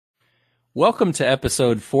Welcome to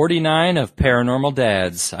episode 49 of Paranormal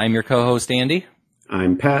Dads. I'm your co-host Andy.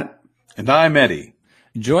 I'm Pat. And I'm Eddie.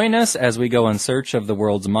 Join us as we go in search of the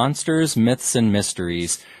world's monsters, myths, and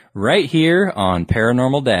mysteries, right here on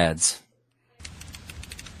Paranormal Dads.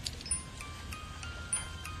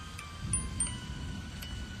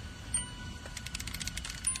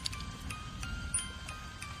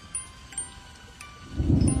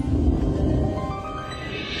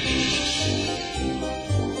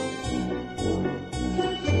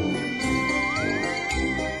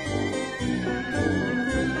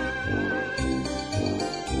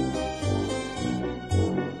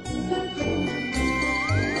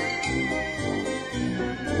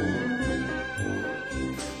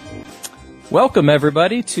 Welcome,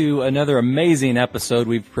 everybody, to another amazing episode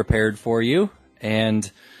we've prepared for you.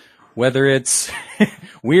 And whether it's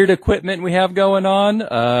weird equipment we have going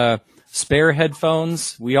on, spare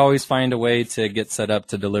headphones, we always find a way to get set up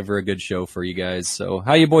to deliver a good show for you guys. So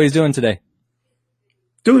how you boys doing today?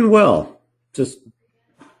 Doing well. Just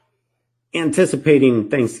anticipating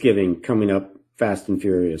Thanksgiving coming up fast and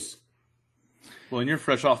furious. Well, and you're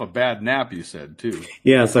fresh off a bad nap, you said, too.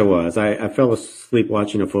 Yes, I was. I fell asleep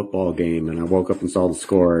watching a football game, and I woke up and saw the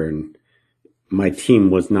score, and my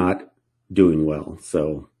team was not doing well.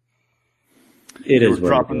 So it is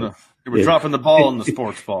what it is. You were dropping the ball in the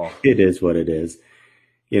sports ball. It is what it is.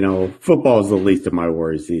 You know, football is the least of my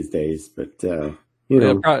worries these days, but, you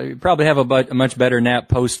know. Probably have a much better nap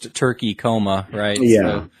post-turkey coma, right? Yeah.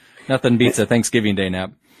 So nothing beats a Thanksgiving Day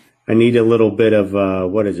nap. I need a little bit of,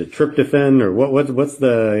 tryptophan, or what's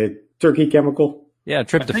the turkey chemical? Yeah,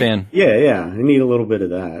 tryptophan. Yeah. I need a little bit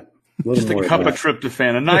of that. Just a cup of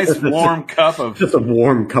tryptophan, a nice warm cup of. Just a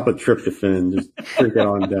warm cup of tryptophan. Just drink it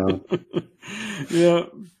on down. Yeah.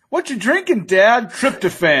 What you drinking, Dad?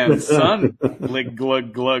 Tryptophan, son. Glug,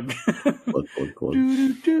 glug, glug. Glug, glug, glug.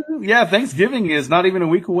 Yeah, Thanksgiving is not even a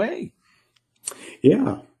week away.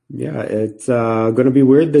 Yeah, it's going to be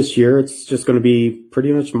weird this year. It's just going to be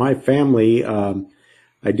pretty much my family.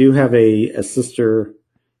 I do have a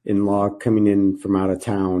sister-in-law coming in from out of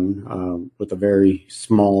town with a very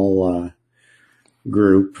small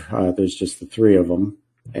group. There's just the three of them,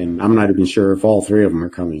 and I'm not even sure if all three of them are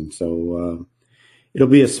coming. So it'll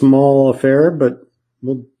be a small affair, but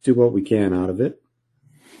we'll do what we can out of it.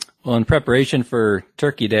 Well, in preparation for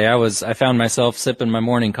Turkey Day, I found myself sipping my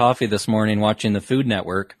morning coffee this morning watching the Food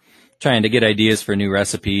Network, trying to get ideas for new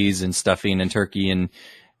recipes and stuffing and turkey. And,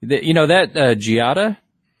 that Giada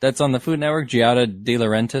that's on the Food Network, Giada De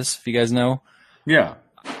Laurentiis, if you guys know. Yeah.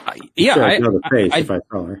 I know the face if I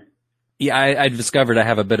saw her. Yeah, I discovered I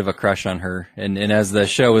have a bit of a crush on her. And as the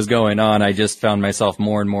show was going on, I just found myself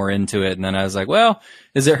more and more into it. And then I was like, well,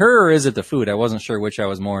 is it her or is it the food? I wasn't sure which I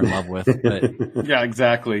was more in love with. But yeah,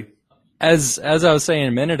 exactly. As I was saying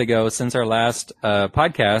a minute ago, since our last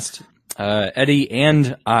podcast, Eddie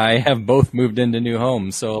and I have both moved into new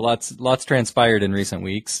homes. So lots transpired in recent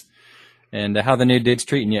weeks. And how the new dig's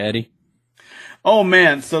treating you, Eddie? Oh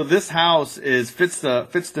man, so this house fits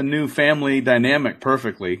the new family dynamic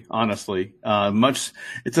perfectly, honestly.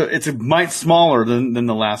 It's a mite smaller than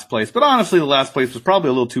the last place, but honestly the last place was probably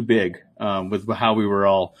a little too big, with how we were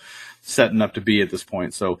all setting up to be at this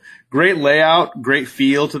point. So great layout, great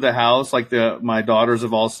feel to the house. Like my daughters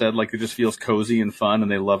have all said, like it just feels cozy and fun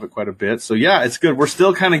and they love it quite a bit. So yeah, it's good. We're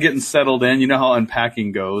still kind of getting settled in. You know how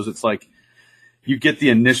unpacking goes. It's like you get the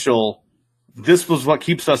initial, this was what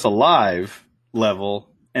keeps us alive level,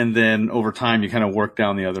 and then over time you kind of work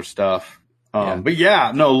down the other stuff. But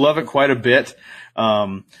yeah, no, love it quite a bit.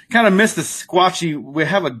 Kind of miss the squatchy. We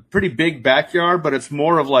have a pretty big backyard, but it's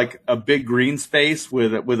more of like a big green space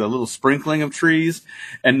with a little sprinkling of trees,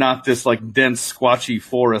 and not this like dense squatchy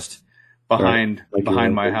forest behind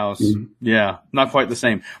my house. Mm-hmm. Yeah, not quite the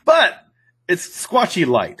same, but it's squatchy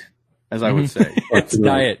light, as I would say. It's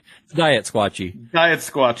diet squatchy. Diet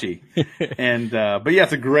squatchy. And but yeah,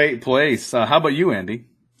 it's a great place. How about you, Andy?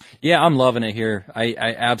 Yeah, I'm loving it here. I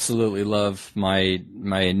absolutely love my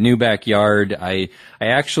new backyard. I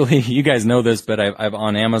actually, you guys know this, but I've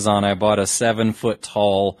on Amazon, I bought a 7-foot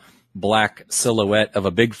tall black silhouette of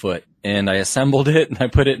a Bigfoot, and I assembled it and I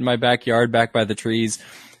put it in my backyard back by the trees.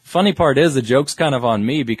 Funny part is the joke's kind of on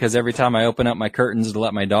me because every time I open up my curtains to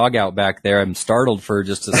let my dog out back there, I'm startled for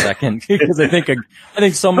just a second because I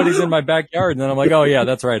think somebody's in my backyard, and then I'm like, oh yeah,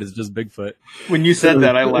 that's right, it's just Bigfoot. When you said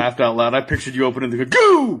that, I laughed out loud. I pictured you opening the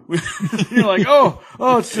goo. You're like, oh,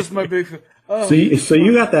 it's just my Bigfoot. Oh. So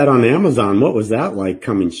you got that on Amazon. What was that like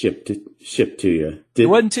coming shipped to you? It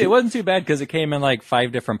wasn't too bad because it came in like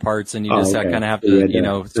 5 different parts, and you just kind of have to,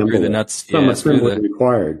 screw the nuts. Some assembly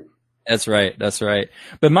required. That's right. That's right.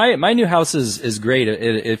 But my new house is great.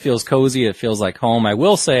 It feels cozy. It feels like home. I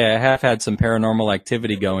will say I have had some paranormal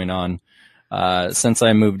activity going on, since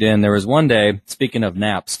I moved in. There was one day, speaking of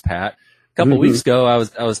naps, Pat, a couple weeks ago,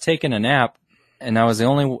 I was taking a nap and I was the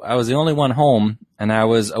only one home, and I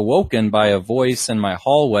was awoken by a voice in my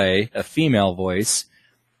hallway, a female voice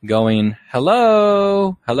going,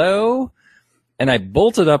 "Hello, hello." And I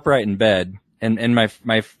bolted upright in bed, and my,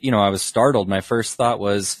 I was startled. My first thought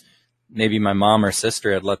was, maybe my mom or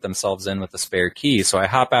sister had let themselves in with a spare key. So I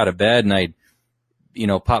hop out of bed and I,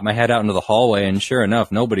 pop my head out into the hallway, and sure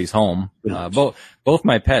enough, nobody's home. Both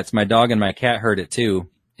my pets, my dog and my cat, heard it too.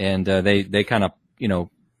 And, they kind of,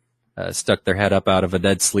 stuck their head up out of a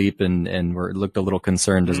dead sleep and looked a little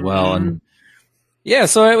concerned as well. And yeah,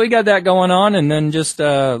 so we got that going on. And then just,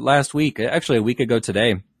 last week, actually a week ago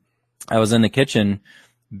today, I was in the kitchen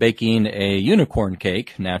baking a unicorn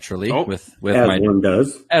cake, naturally, with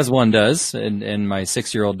as one does, and my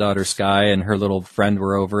 6-year-old daughter Sky and her little friend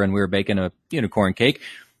were over, and we were baking a unicorn cake.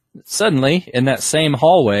 Suddenly, in that same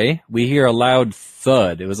hallway, we hear a loud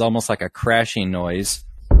thud. It was almost like a crashing noise.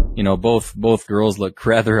 Both girls look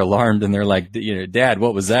rather alarmed, and they're like, "Dad,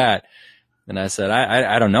 what was that?" And I said,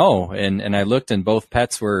 I don't know. And I looked, and both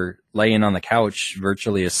pets were laying on the couch,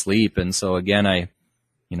 virtually asleep. And so again, I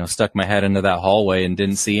stuck my head into that hallway and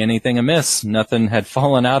didn't see anything amiss. Nothing had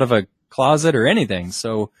fallen out of a closet or anything.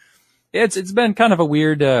 So it's been kind of a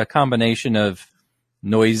weird combination of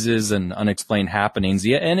noises and unexplained happenings.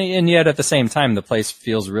 And yet at the same time, the place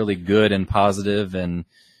feels really good and positive and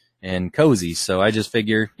cozy. So I just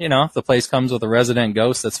figure, if the place comes with a resident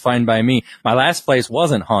ghost, that's fine by me. My last place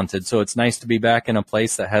wasn't haunted, so it's nice to be back in a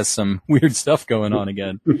place that has some weird stuff going on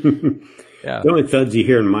again. Yeah. The only thuds you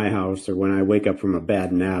hear in my house are when I wake up from a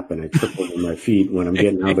bad nap and I trip over my feet when I'm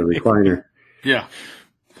getting out of the recliner. Yeah.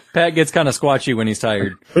 Pat gets kind of squatchy when he's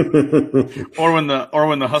tired. or when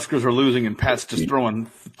the Huskers are losing and Pat's just throwing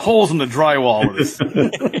holes in the drywall.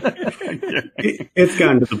 It's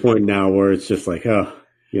gotten to the point now where it's just like,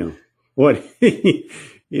 what?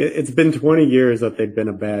 It's been 20 years that they've been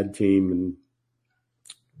a bad team, and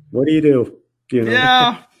what do you do?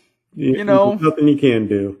 Yeah. There's nothing you can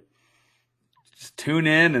do. Just tune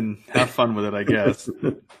in and have fun with it, I guess.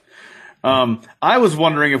 I was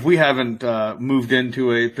wondering if we haven't moved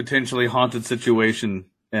into a potentially haunted situation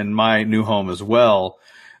in my new home as well.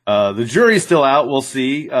 The jury's still out. We'll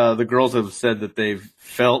see. The girls have said that they've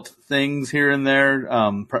felt things here and there,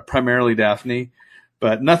 primarily Daphne,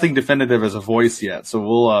 but nothing definitive as a voice yet. So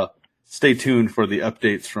we'll stay tuned for the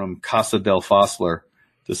updates from Casa del Fosler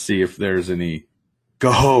to see if there's any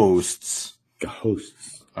ghosts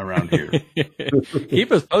around here.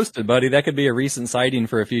 Keep us posted, buddy. That could be a recent sighting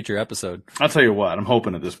for a future episode. I'll tell you what, I'm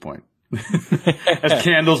hoping at this point. As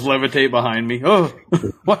candles levitate behind me. Oh,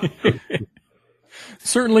 what?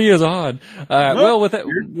 Certainly is odd. Well,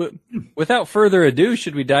 without further ado,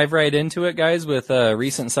 should we dive right into it, guys, with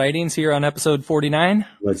recent sightings here on episode 49?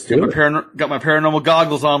 Let's do it. Got my paranormal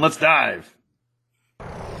goggles on. Let's dive.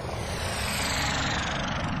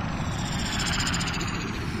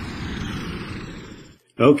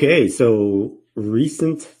 Okay, so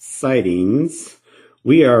recent sightings.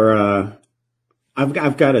 We are. I've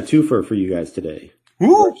got a twofer for you guys today.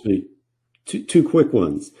 Woo! Actually, two quick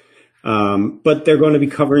ones. But they're going to be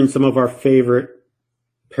covering some of our favorite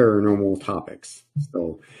paranormal topics.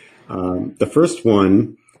 So, the first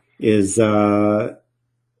one is,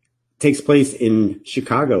 takes place in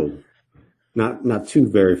Chicago, not too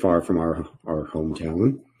very far from our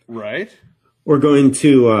hometown. Right. We're going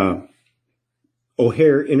to,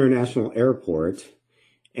 O'Hare International Airport,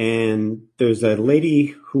 and there's a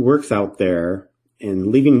lady who works out there, and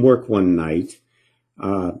leaving work one night,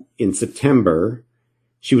 in September.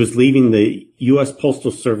 She was leaving the U.S.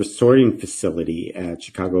 Postal Service sorting facility at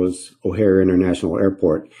Chicago's O'Hare International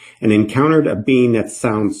Airport and encountered a being that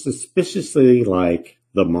sounds suspiciously like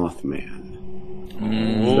the Mothman.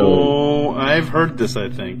 So, I've heard this,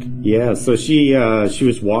 I think. Yeah, so she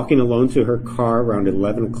was walking alone to her car around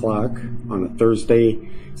 11 o'clock on a Thursday,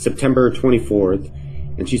 September 24th,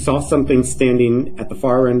 and she saw something standing at the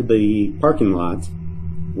far end of the parking lot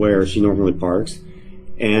where she normally parks.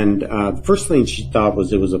 And the first thing she thought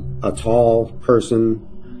was it was a tall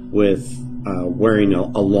person with wearing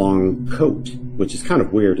a long coat, which is kind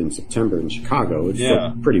of weird in September in Chicago. It's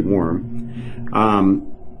still pretty warm.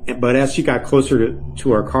 But as she got closer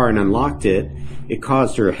to her car and unlocked it, it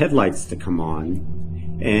caused her headlights to come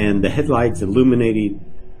on. And the headlights illuminated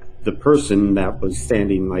the person that was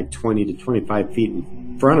standing like 20 to 25 feet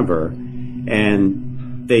in front of her. And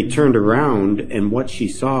they turned around, and what she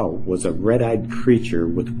saw was a red-eyed creature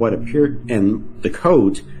with what appeared, and the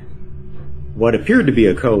coat what appeared to be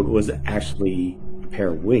a coat was actually a pair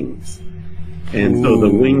of wings. And so the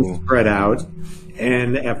wings spread out,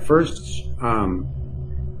 and at first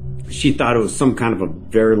she thought it was some kind of a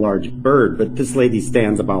very large bird, but this lady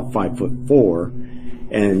stands about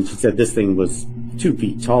 5'4", and she said this thing was 2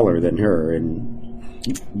 feet taller than her, and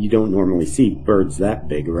you don't normally see birds that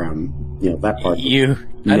big around, that part.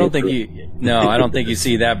 I don't think you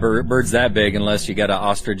see that birds that big unless you got an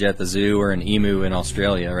ostrich at the zoo or an emu in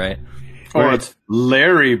Australia, right? Or it's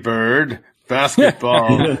Larry Bird.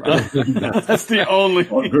 Basketball. That's the only.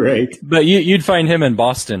 Great. But you'd find him in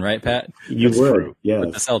Boston, right, Pat? You would, yeah.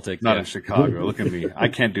 With the Celtics. Not in Chicago. Look at me. I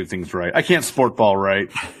can't do things right. I can't sport ball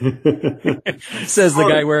right. Says the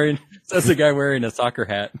guy wearing a soccer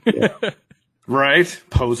hat. Yeah. Right?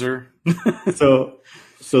 Poser.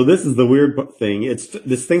 So this is the weird thing.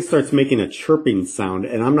 This thing starts making a chirping sound,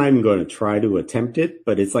 and I'm not even going to try to attempt it,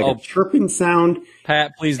 but it's like a chirping sound.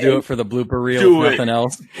 Pat, please do it for the blooper reel, if nothing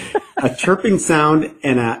else. A chirping sound,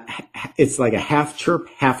 and it's like a half chirp,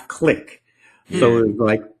 half click. So it's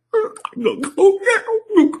like,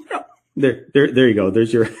 there you go.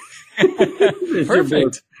 There's your,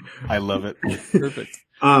 perfect. I love it. Perfect.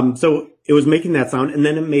 So it was making that sound, and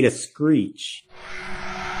then it made a screech.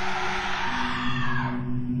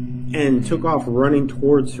 And took off running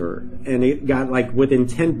towards her, and it got like within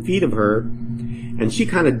 10 feet of her, and she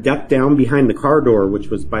kind of ducked down behind the car door, which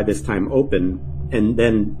was by this time open, and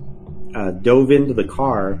then dove into the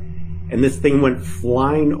car, and this thing went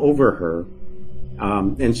flying over her,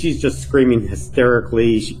 and she's just screaming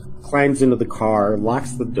hysterically. She climbs into the car,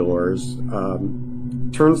 locks the doors,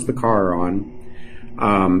 turns the car on,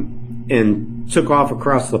 and took off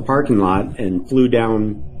across the parking lot and flew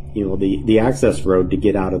down the access road to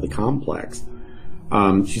get out of the complex.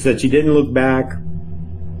 She said she didn't look back.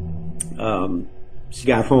 She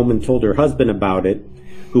got home and told her husband about it,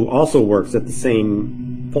 who also works at the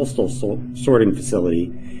same postal sorting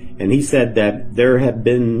facility. And he said that there have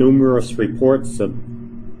been numerous reports of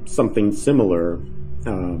something similar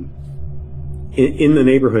in the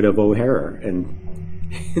neighborhood of O'Hara. And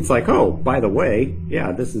it's like, oh, by the way,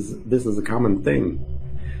 yeah, this is a common thing.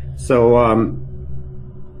 So,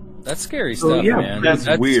 that's scary stuff, man.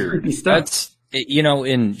 That's weird. That's,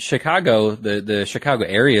 in Chicago, the Chicago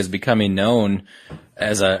area is becoming known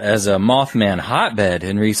as a Mothman hotbed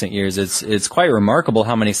in recent years. It's quite remarkable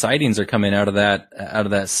how many sightings are coming out of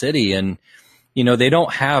that city. And, they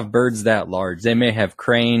don't have birds that large. They may have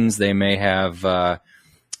cranes, they may have,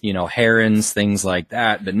 herons, things like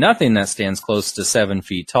that, but nothing that stands close to 7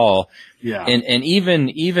 feet tall. Yeah. And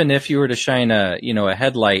even if you were to shine a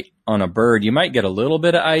headlight on a bird, you might get a little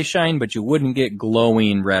bit of eye shine, but you wouldn't get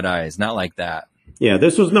glowing red eyes. Not like that. Yeah,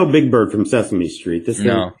 this was no Big Bird from Sesame Street. This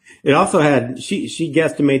thing, it also had, she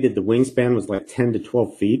guesstimated the wingspan was like 10 to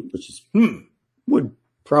 12 feet, which is, would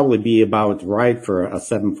probably be about right for a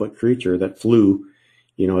 7-foot creature that flew.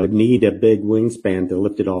 It'd need a big wingspan to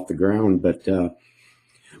lift it off the ground. But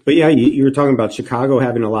yeah, you were talking about Chicago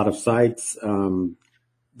having a lot of sites.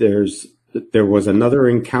 There was another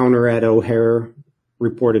encounter at O'Hare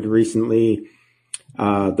reported recently.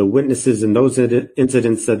 The witnesses in those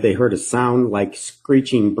incidents said they heard a sound like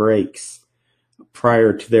screeching brakes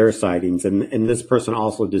prior to their sightings. And this person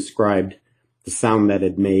also described the sound that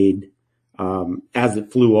it made as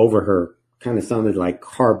it flew over her. Kind of sounded like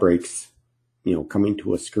car brakes, coming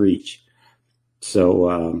to a screech.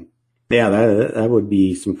 So, yeah, that would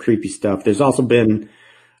be some creepy stuff. There's also been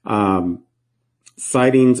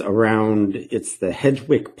sightings around, it's the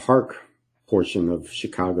Hedgewick Park portion of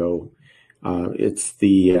Chicago. It's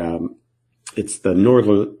the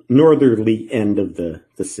northerly end of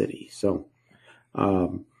the city. So,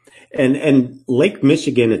 and Lake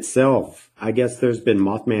Michigan itself, I guess there's been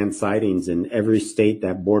Mothman sightings in every state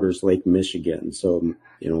that borders Lake Michigan. So,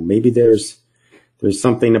 maybe there's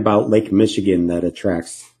something about Lake Michigan that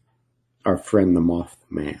attracts our friend the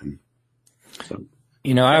Mothman. So.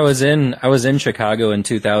 I was in Chicago in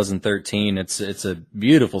 2013. It's a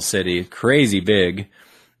beautiful city, crazy big.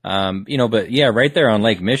 But yeah, right there on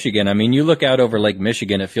Lake Michigan. I mean, you look out over Lake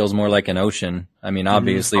Michigan, it feels more like an ocean. I mean,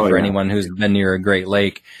 obviously for anyone who's been near a Great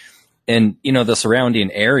Lake, and, the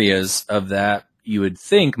surrounding areas of that you would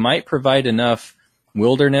think might provide enough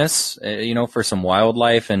wilderness, for some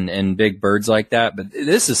wildlife and big birds like that. But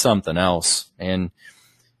this is something else. And,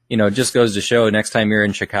 it just goes to show next time you're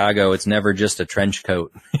in Chicago, it's never just a trench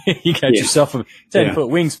coat. You got yourself a 10-foot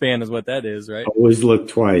wingspan is what that is, right? Always look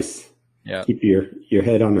twice. Yeah. Keep your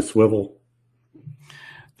head on a swivel.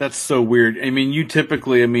 That's so weird. I mean, you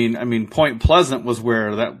typically, Point Pleasant was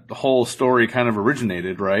where the whole story kind of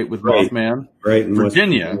originated, right? With Mothman. Right. In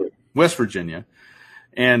West Virginia.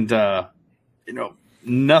 And,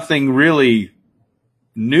 nothing really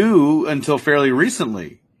new until fairly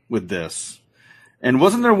recently with this. And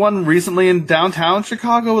wasn't there one recently in downtown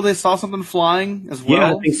Chicago where they saw something flying as well?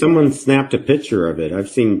 Yeah, I think someone snapped a picture of it. I've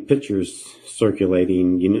seen pictures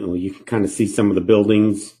circulating. You can kind of see some of the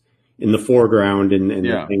buildings in the foreground and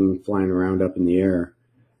the thing flying around up in the air.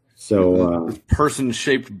 So,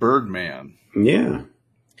 person-shaped Birdman. Yeah.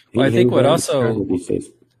 Well, I think what also,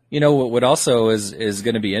 what also is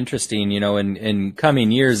going to be interesting, in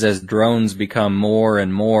coming years as drones become more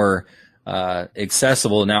and more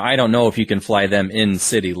accessible. Now, I don't know if you can fly them in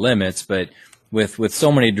city limits, but with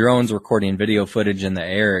so many drones recording video footage in the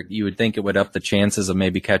air, you would think it would up the chances of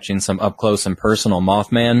maybe catching some up close and personal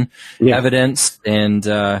Mothman evidence. And,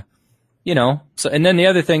 and then the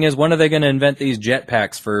other thing is, when are they going to invent these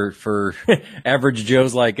jetpacks for average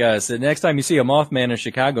Joes like us? The next time you see a Mothman in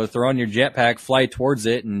Chicago, throw on your jetpack, fly towards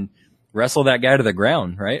it, and wrestle that guy to the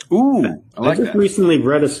ground, right? Ooh, I just recently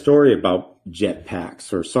read a story about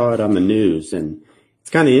jetpacks or saw it on the news, and it's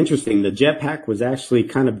kind of interesting. The jetpack was actually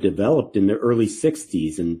kind of developed in the early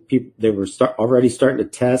 60s, and they were already starting to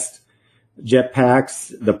test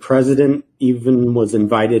jetpacks. The president even was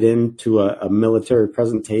invited into a military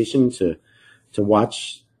presentation to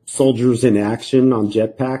watch soldiers in action on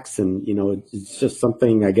jetpacks, and it's just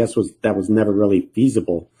something I guess that was never really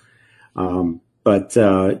feasible. But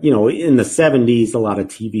in the 70s, a lot of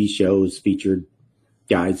TV shows featured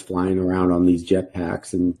guys flying around on these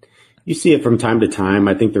jetpacks, and you see it from time to time.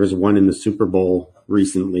 I think there was one in the Super Bowl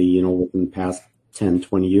recently, within the past 10,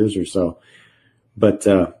 20 years or so. But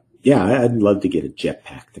I'd love to get a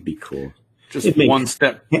jetpack. That'd be cool. Just one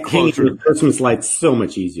step closer. Hanging Christmas lights so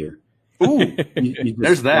much easier. Ooh, you just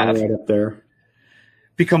there's that. Right up there.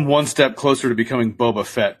 Become one step closer to becoming Boba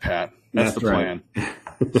Fett, Pat. That's the plan.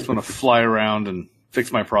 Right. Just want to fly around and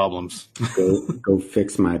fix my problems. Go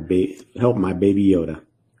fix help my baby Yoda.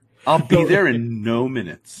 I'll be there in no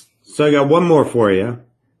minutes. So I got one more for you.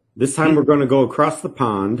 This time we're going to go across the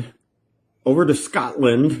pond over to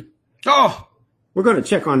Scotland. Oh, we're going to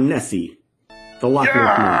check on Nessie, the Loch Ness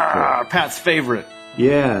Monster. Pat's favorite.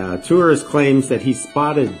 Yeah, a tourist claims that he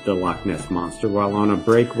spotted the Loch Ness Monster while on a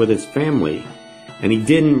break with his family, and he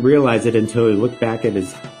didn't realize it until he looked back at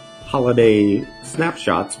his holiday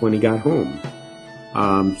snapshots when he got home.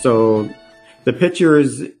 So the picture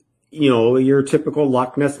is, your typical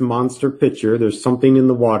Loch Ness Monster picture. There's something in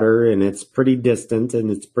the water, and it's pretty distant, and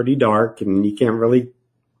it's pretty dark, and you can't really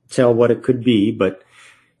tell what it could be, but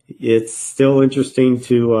it's still interesting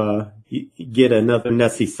to get another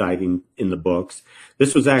Nessie sighting in the books.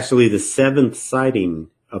 This was actually the 7th sighting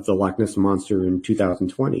of the Loch Ness Monster in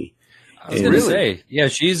 2020. I was going to say, yeah,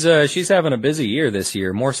 she's having a busy year this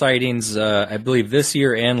year. More sightings, I believe, this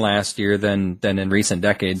year and last year than in recent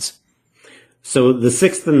decades. So the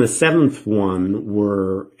 6th and the 7th one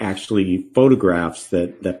were actually photographs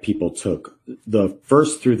that people took. The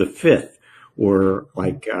 1st through the 5th were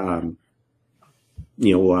like,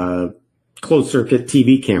 closed circuit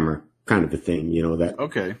TV camera kind of a thing,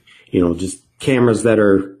 Okay. Just cameras that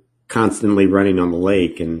are constantly running on the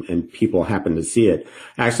lake and people happen to see it.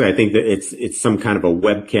 Actually, I think that it's some kind of a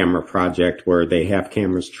web camera project where they have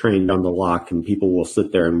cameras trained on the loch and people will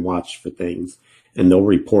sit there and watch for things and they'll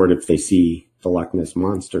report if they see the Loch Ness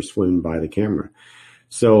Monster swimming by the camera.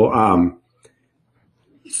 So,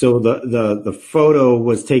 the photo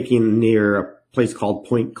was taken near a place called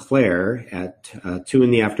Point Clare at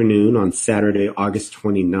 2 p.m. on Saturday, August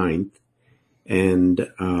 29th. And,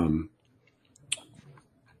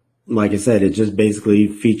 like I said, it just basically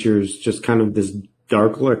features just kind of this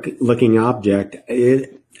dark looking object.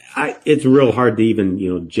 It's real hard to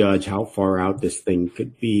even, judge how far out this thing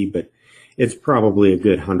could be, but it's probably a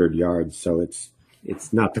good 100 yards. So it's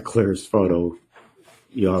not the clearest photo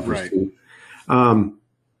you'll ever see.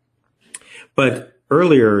 But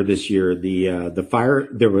earlier this year, the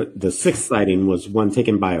 6th sighting was one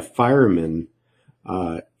taken by a fireman.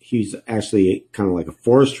 He's actually kind of like a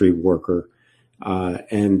forestry worker.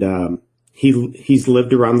 And he's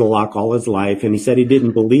lived around the loch all his life, and he said he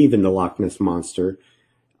didn't believe in the Loch Ness Monster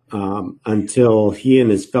until he and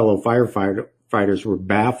his fellow firefighters were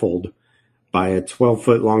baffled by a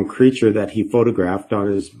 12-foot long creature that he photographed on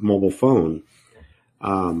his mobile phone.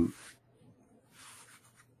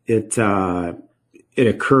 It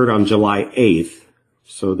occurred on July 8th,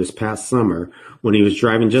 so this past summer, when he was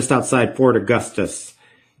driving just outside Fort Augustus.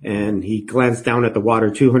 And he glanced down at the water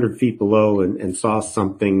 200 feet below and saw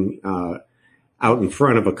something out in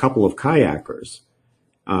front of a couple of kayakers.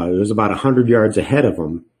 It was about 100 yards ahead of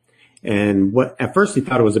him. And at first he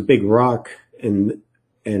thought it was a big rock, and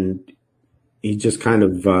he just kind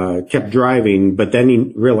of kept driving. But then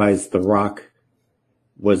he realized the rock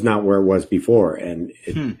was not where it was before, and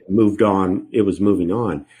it moved on. It was moving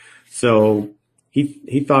on. So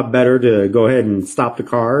he thought better to go ahead and stop the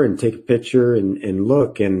car and take a picture and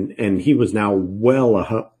look. And he was now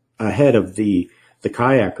well ahead of the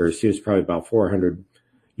kayakers. He was probably about 400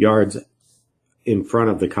 yards in front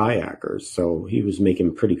of the kayakers. So he was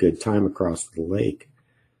making pretty good time across the lake.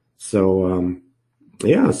 So,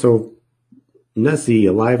 so Nessie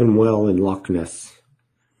alive and well in Loch Ness.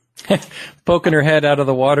 Poking her head out of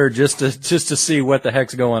the water just to see what the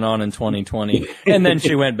heck's going on in 2020. And then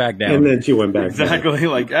she went back down. Exactly.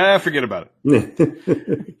 Like, forget about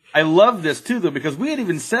it. I love this too, though, because we had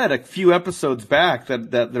even said a few episodes back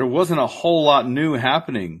that there wasn't a whole lot new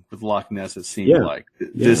happening with Loch Ness, it seemed like,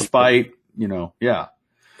 despite,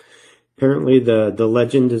 Apparently the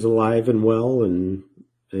legend is alive and well, and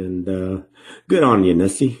good on you,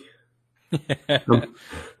 Nessie. I'm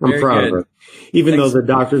proud of her. Even though the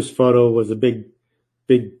doctor's photo was a big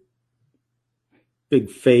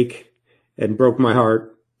fake and broke my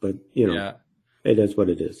heart, but it is what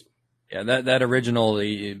it is. Yeah, that original,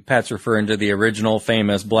 Pat's referring to the original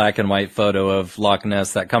famous black and white photo of Loch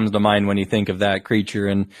Ness that comes to mind when you think of that creature.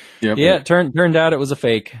 And it turned out it was a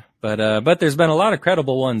fake, but there's been a lot of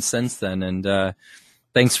credible ones since then. And,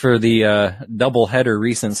 thanks for the, double header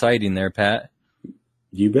recent sighting there, Pat.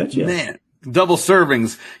 You betcha. Man, double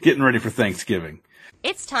servings getting ready for Thanksgiving.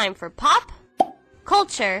 It's time for pop,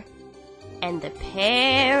 culture, and the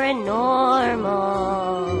paranormal.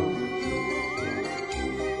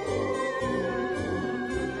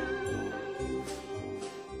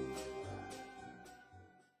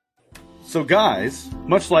 So guys,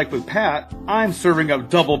 much like with Pat, I'm serving up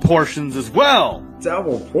double portions as well.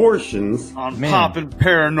 Double portions? On Pop and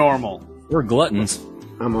Paranormal. We're gluttons.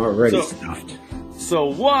 I'm already stuffed. So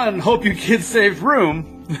one, hope you kids saved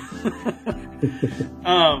room.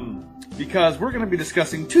 Because we're going to be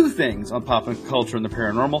discussing two things on pop and culture and the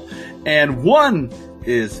paranormal. And one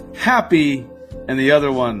is happy and the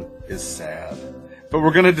other one is sad. But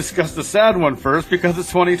we're going to discuss the sad one first because it's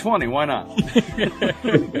 2020. Why not?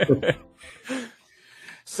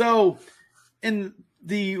 So, in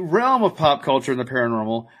the realm of pop culture and the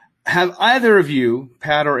paranormal, have either of you,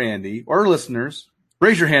 Pat or Andy, or listeners,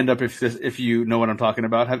 raise your hand up if you know what I'm talking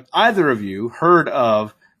about, have either of you heard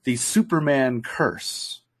of the Superman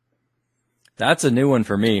curse? That's a new one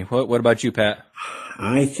for me. What about you, Pat?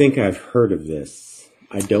 I think I've heard of this.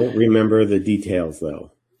 I don't remember the details,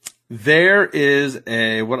 though. There is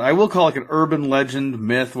what I will call like an urban legend,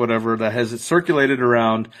 myth, whatever, that has circulated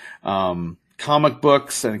around comic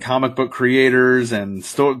books and comic book creators and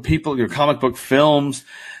people, comic book films,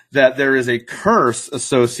 that there is a curse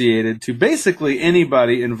associated to basically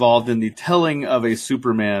anybody involved in the telling of a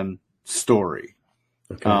Superman story.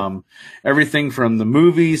 Okay. Everything from the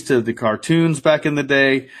movies to the cartoons back in the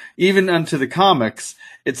day, even unto the comics,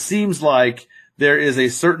 it seems like there is a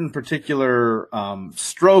certain particular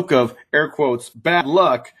stroke of, air quotes, bad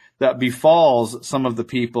luck that befalls some of the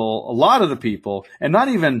people, a lot of the people, and not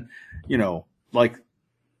even, the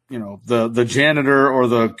janitor or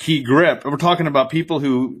the key grip. We're talking about people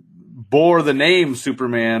who bore the name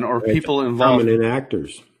Superman or people involved. Prominent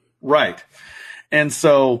actors. Right. And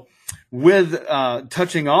so with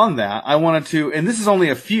touching on that, I wanted to, and this is only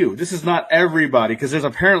a few, this is not everybody, because there's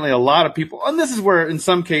apparently a lot of people, and this is where in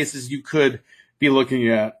some cases you could be looking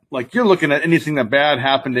at, like you're looking at anything that bad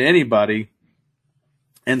happened to anybody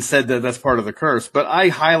and said that that's part of the curse. But I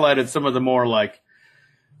highlighted some of the more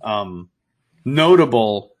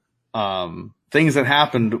notable things that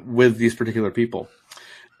happened with these particular people.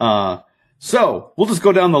 So we'll just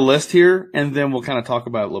go down the list here and then we'll kind of talk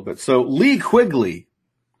about it a little bit. So Lee Quigley,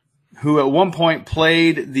 who at one point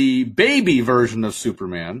played the baby version of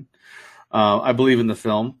Superman, I believe in the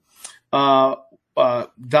film,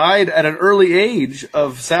 died at an early age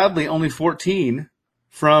of, sadly, only 14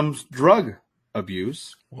 from drug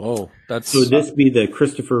abuse. Whoa. So would this be the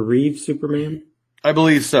Christopher Reeve Superman? I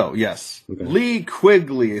believe so, yes. Okay. Lee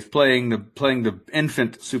Quigley is playing the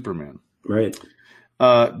infant Superman. Right.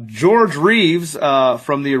 George Reeves,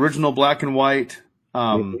 from the original black and white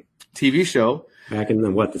TV show. Back in the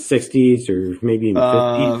 60s or maybe in the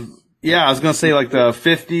 50s? Yeah, I was going to say like the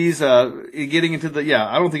 50s, getting into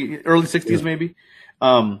I don't think early 60s maybe.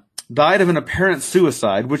 Died of an apparent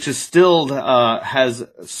suicide, which is still, has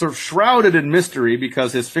sort of shrouded in mystery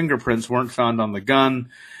because his fingerprints weren't found on the gun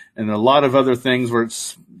and a lot of other things where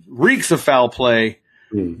it reeks of foul play.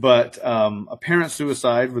 But, apparent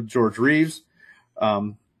suicide with George Reeves.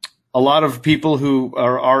 A lot of people who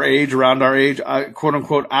are our age, around our age, quote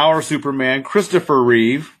unquote, our Superman, Christopher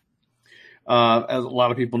Reeve, as a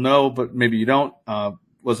lot of people know, but maybe you don't,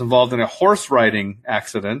 was involved in a horse riding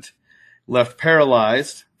accident, left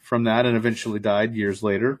paralyzed from that, and eventually died years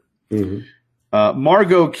later. Mm-hmm.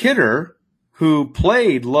 Margot Kidder, who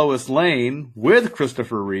played Lois Lane with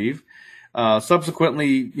Christopher Reeve,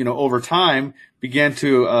 subsequently, over time began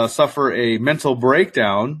to suffer a mental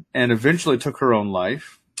breakdown and eventually took her own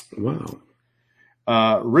life. Wow.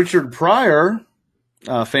 Richard Pryor,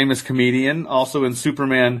 famous comedian, also in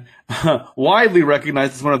Superman, widely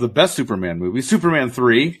recognized as one of the best Superman movies, Superman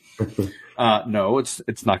 3. No,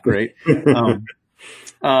 it's not great.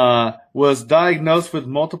 Was diagnosed with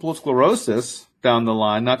multiple sclerosis down the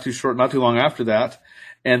line, not too long after that,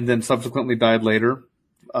 and then subsequently died later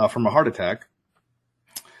from a heart attack.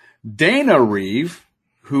 Dana Reeve,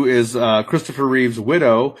 who is Christopher Reeve's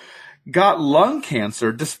widow, got lung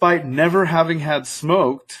cancer despite never having had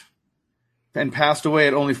smoked, and passed away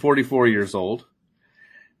at only 44 years old.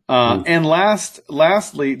 And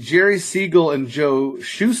lastly, Jerry Siegel and Joe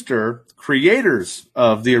Shuster, creators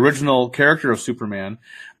of the original character of Superman,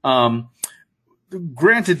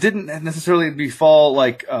 granted didn't necessarily befall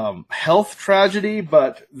health tragedy,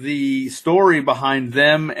 but the story behind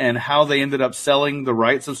them and how they ended up selling the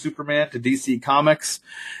rights of Superman to DC Comics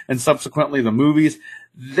and subsequently the movies,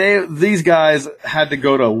 these guys had to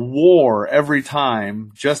go to war every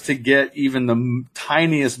time just to get even the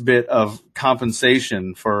tiniest bit of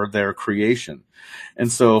compensation for their creation.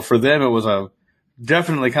 And so for them, it was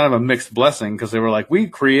definitely kind of a mixed blessing, because they were like, we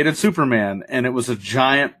created Superman, and it was a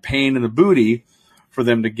giant pain in the booty for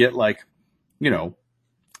them to get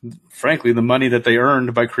frankly, the money that they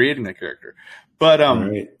earned by creating that character. But,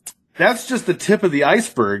 right. That's just the tip of the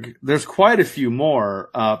iceberg. There's quite a few more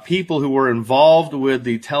people who were involved with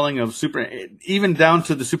the telling of Superman, even down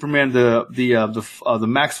to the Superman, the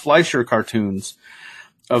Max Fleischer cartoons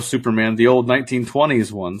of Superman, the old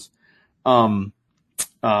 1920s ones.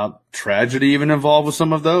 Tragedy even involved with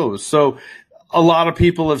some of those. So a lot of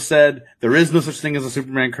people have said there is no such thing as a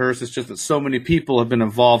Superman curse. It's just that so many people have been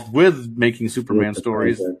involved with making Superman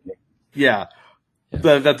stories. Yeah.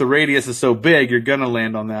 That the radius is so big, you're going to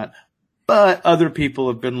land on that. But other people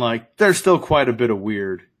have been like, there's still quite a bit of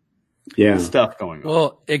weird stuff going on.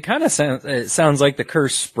 Well, it kind of sounds like the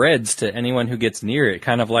curse spreads to anyone who gets near it,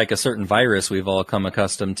 kind of like a certain virus we've all come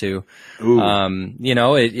accustomed to.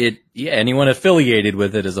 Anyone affiliated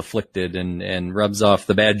with it is afflicted and rubs off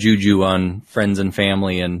the bad juju on friends and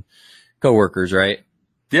family and coworkers, right?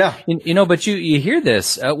 Yeah. But you hear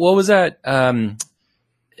this. What was that?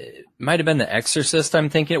 It might have been The Exorcist, I'm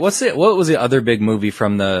thinking. What was the other big movie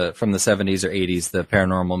from the 70s or 80s, the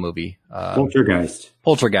paranormal movie? Poltergeist.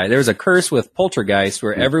 There was a curse with Poltergeist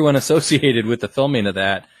where everyone associated with the filming of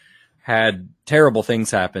that had terrible things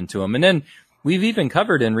happen to them. And then we've even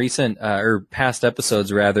covered in recent, or past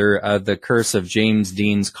episodes rather, the curse of James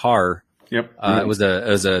Dean's car. Yep. It was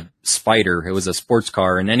a Spider. It was a sports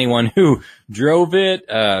car, and anyone who drove it,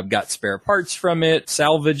 got spare parts from it,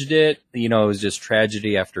 salvaged it. It was just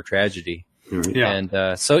tragedy after tragedy. Yeah. And,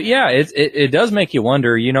 it does make you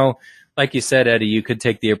wonder, like you said, Eddie, you could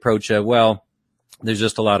take the approach of, well, there's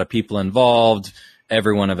just a lot of people involved.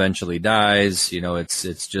 Everyone eventually dies.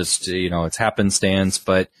 It's just, it's happenstance,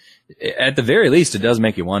 but at the very least, it does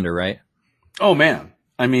make you wonder, right? Oh man.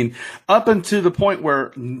 I mean, up until the point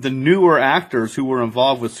where the newer actors who were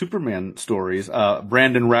involved with Superman stories,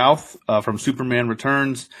 Brandon Routh from Superman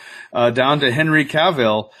Returns, down to Henry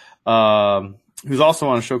Cavill, who's also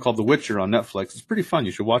on a show called The Witcher on Netflix. It's pretty fun.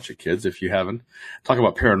 You should watch it, kids, if you haven't. Talk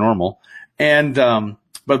about paranormal. And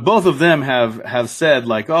but both of them have said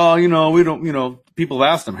we don't, people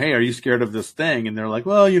have asked them, hey, are you scared of this thing? And they're like,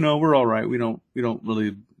 well, we're all right. We don't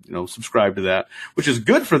really subscribe to that, which is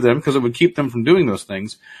good for them because it would keep them from doing those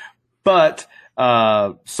things. But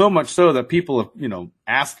so much so that people have,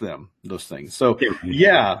 asked them those things. So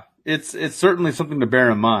yeah, it's certainly something to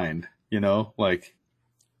bear in mind, I don't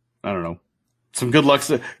know, some good luck.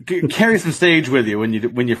 Carry some stage with you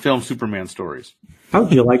when you film Superman stories. How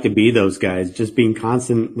would you like to be those guys, just being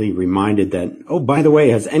constantly reminded that, oh, by the way,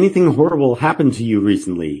 has anything horrible happened to you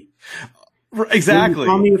recently? Exactly.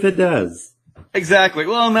 Tell me if it does. Exactly.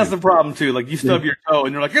 Well, and that's the problem too. Like you stub your toe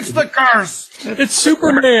and you're like, it's the curse. It's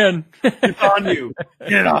Superman. It's on you.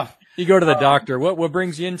 Get it off. You go to the doctor. What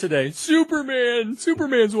brings you in today? Superman.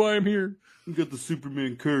 Superman's why I'm here. You got the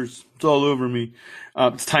Superman curse. It's all over me.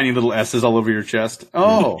 It's tiny little S's all over your chest.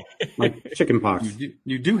 Oh, like chicken pox.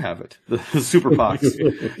 You do have it. The super pox.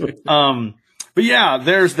 But yeah,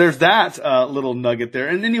 there's that little nugget there.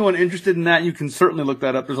 And anyone interested in that, you can certainly look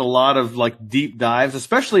that up. There's a lot of deep dives,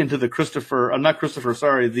 especially into the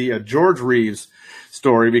George Reeves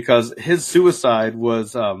story, because his suicide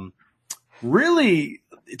was really,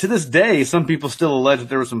 to this day, some people still allege that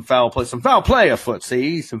there was some foul play afoot.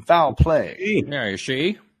 See, some foul play. Yeah, you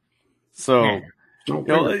see. So, No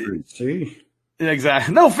fingerprints, see?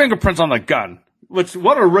 exactly, no fingerprints on the gun. What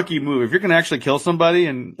a rookie move! If you're going to actually kill somebody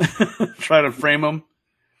and try to frame him,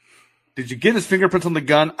 did you get his fingerprints on the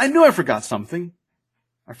gun? I knew I forgot something.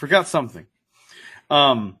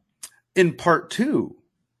 In part 2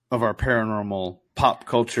 of our paranormal pop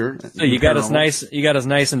culture. So you got us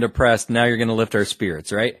nice and depressed. Now you're going to lift our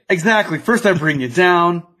spirits, right? Exactly. First I bring you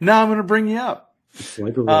down. Now I'm going to bring you up. It's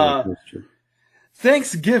like a roller coaster.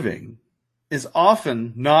 Thanksgiving is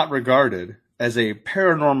often not regarded as a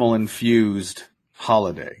paranormal infused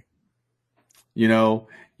holiday. You know,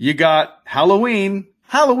 you got Halloween.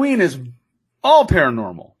 Halloween is all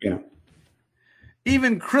paranormal. Yeah.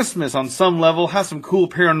 Even Christmas on some level has some cool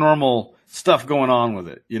paranormal stuff going on with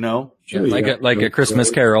it, you know? Sure, like yeah. a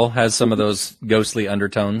Christmas Carol has some of those ghostly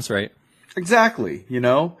undertones, right? Exactly, you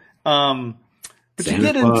know? But Santa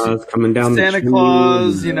you get Claus into coming down the Santa chimney,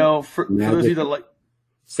 Claus, you know, for those of you that like,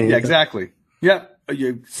 Santa. yeah, exactly. Yeah.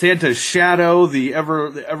 Santa's shadow, the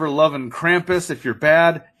ever loving Krampus. If you're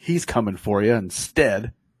bad, he's coming for you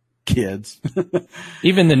instead, kids.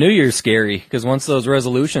 Even the New Year's scary because once those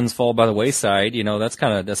resolutions fall by the wayside, you know, that's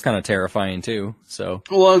kind of terrifying too. So,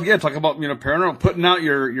 Well, yeah, talk about, you know, paranormal, putting out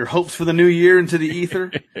your hopes for the new year into the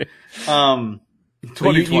ether.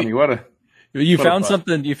 2020, you What a found fuck.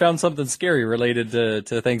 something. You found something scary related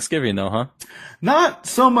to Thanksgiving, though, huh? Not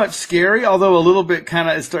so much scary, although a little bit kind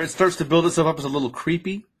of, it starts to build itself up as a little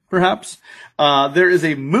creepy, perhaps. There is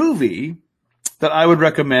a movie that I would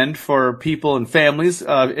recommend for people and families.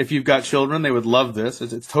 If you've got children, they would love this.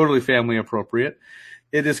 It's totally family appropriate.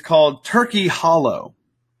 It is called Turkey Hollow.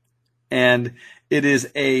 And it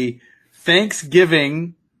is a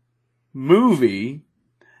Thanksgiving movie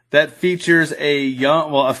that features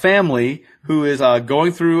a family who is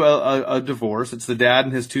going through a divorce. It's the dad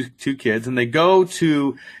and his two kids, and they go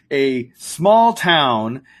to a small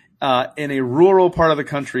town in a rural part of the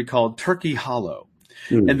country called Turkey Hollow.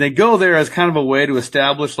 And they go there as kind of a way to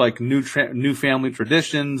establish like new family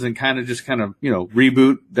traditions and kind of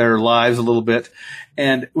reboot their lives a little bit.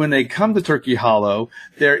 And when they come to Turkey Hollow,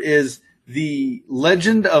 there is the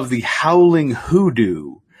legend of the Howling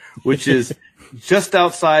Hoodoo, which is just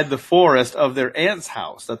outside the forest of their aunt's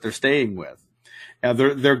house that they're staying with.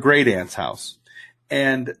 Their great aunt's house.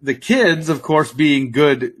 And the kids, of course, being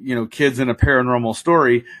good, you know, kids in a paranormal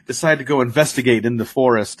story, decide to go investigate in the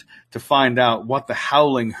forest to find out what the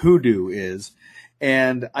Howling Hoodoo is.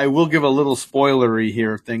 And I will give a little spoilery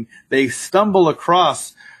here thing. They stumble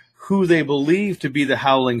across who they believe to be the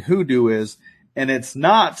Howling Hoodoo is, and it's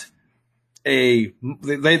not they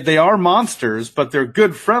are monsters, but they're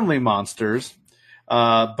good, friendly monsters.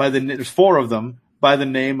 There's 4 of them by the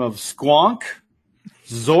name of Squonk,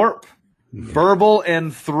 Zorp, Burble,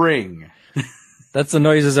 and Thring. That's the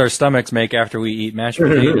noises our stomachs make after we eat mashed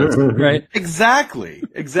potatoes, right? Exactly.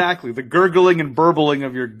 The gurgling and burbling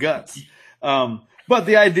of your guts. But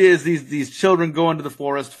the idea is these children go into the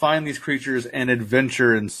forest, find these creatures, and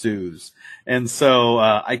adventure ensues. And so,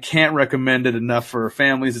 I can't recommend it enough for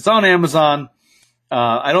families. It's on Amazon.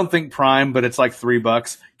 I don't think Prime, but it's like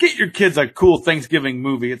 $3. Get your kids a cool Thanksgiving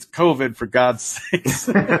movie. It's COVID, for God's sakes.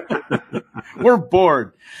 We're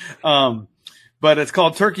bored. But it's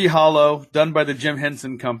called Turkey Hollow, done by the Jim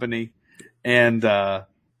Henson Company, and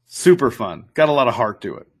super fun. Got a lot of heart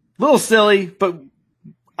to it. A little silly, but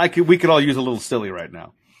we could all use a little silly right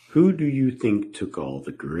now. Who do you think took all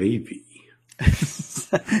the gravy?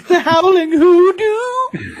 The Howling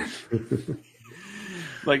Hoodoo.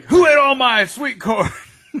 Like, who ate all my sweet corn?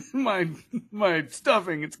 my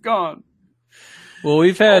stuffing, it's gone. Well,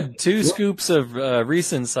 we've had 2 scoops of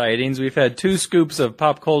recent sightings. We've had 2 scoops of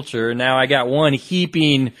pop culture. Now I got 1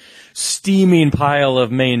 heaping, steaming pile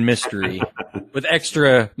of main mystery with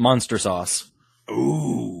extra monster sauce.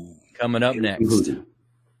 Ooh. Coming up next.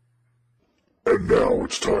 And now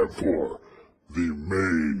it's time for the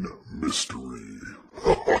main mystery.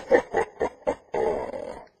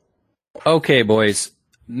 Okay, boys.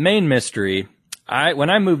 Main mystery. When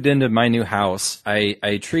I moved into my new house,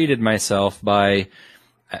 I treated myself by,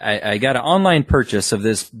 I got an online purchase of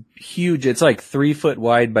this huge, it's like 3 foot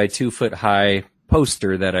wide by 2 foot high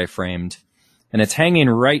poster that I framed. And it's hanging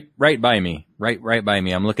right by me, right by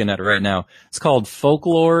me. I'm looking at it right now. It's called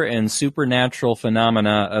Folklore and Supernatural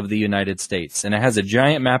Phenomena of the United States. And it has a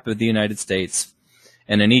giant map of the United States.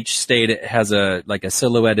 And in each state, it has a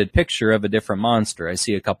silhouetted picture of a different monster. I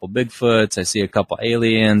see a couple Bigfoots. I see a couple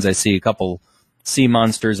aliens. I see a couple sea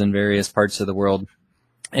monsters in various parts of the world.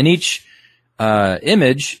 And each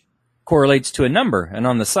image correlates to a number. And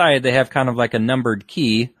on the side, they have kind of like a numbered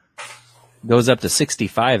key, goes up to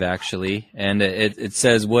 65 actually, and it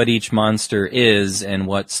says what each monster is and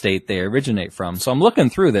what state they originate from. So I'm looking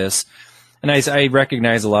through this, and I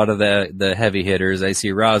recognize a lot of the heavy hitters. I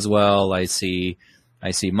see Roswell, I see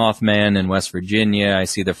Mothman in West Virginia, I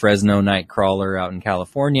see the Fresno Nightcrawler out in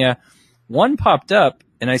California. One popped up,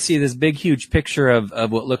 and I see this big, huge picture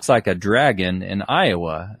of what looks like a dragon in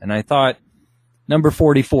Iowa, and I thought, number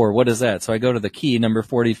 44, what is that? So I go to the key, number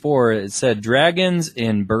 44, it said dragons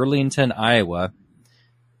in Burlington, Iowa.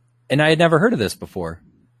 And I had never heard of this before.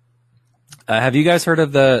 Have you guys heard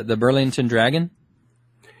of the Burlington Dragon?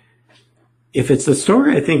 If it's the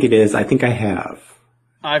story I think it is, I think I have.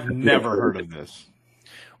 I've never heard of this.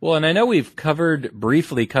 Well, and I know we've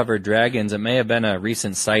briefly covered dragons. It may have been a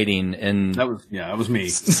recent sighting in That was me.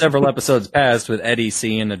 several episodes past with Eddie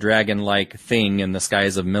seeing a dragon-like thing in the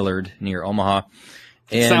skies of Millard near Omaha.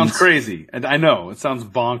 It sounds crazy. And I know, it sounds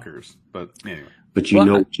bonkers, but anyway. But you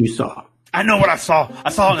know what you saw. I know what I saw. I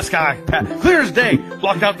saw it in the sky. Clear as day.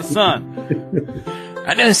 Blocked out the sun.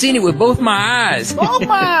 I done seen it with both my eyes. Both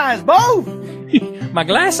my eyes, both! My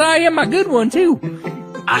glass eye and my good one, too.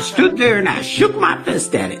 I stood there and I shook my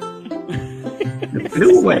fist at it. It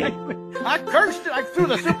flew away. I cursed it. I threw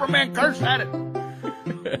the Superman curse at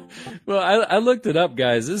it. Well, I looked it up,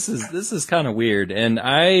 guys. This is kind of weird. And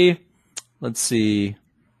let's see.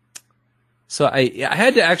 So I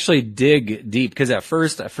had to actually dig deep because at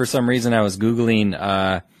first, for some reason, I was Googling,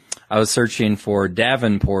 I was searching for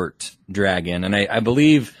Davenport Dragon. And I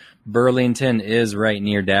believe Burlington is right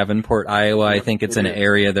near Davenport, Iowa. I think it's in an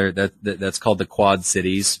area there that's called the Quad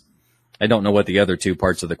Cities. I don't know what the other two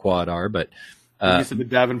parts of the Quad are, but when you said the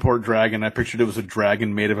Davenport Dragon, I pictured it was a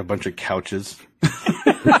dragon made of a bunch of couches.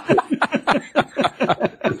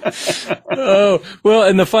 Oh, well,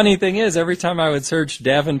 and the funny thing is, every time I would search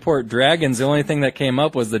Davenport Dragons, the only thing that came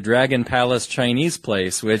up was the Dragon Palace Chinese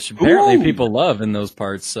place, which apparently people love in those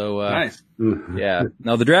parts. So, Nice. Yeah.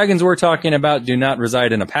 Now, the dragons we're talking about do not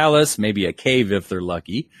reside in a palace, maybe a cave if they're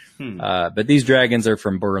lucky. But these dragons are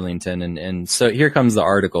from Burlington. And so here comes the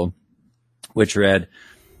article, which read,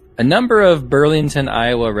 a number of Burlington,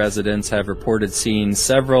 Iowa residents have reported seeing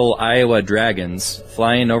several Iowa dragons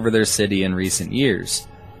flying over their city in recent years.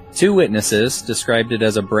 Two witnesses described it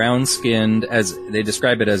as brown-skinned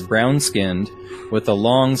with a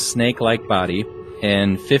long snake-like body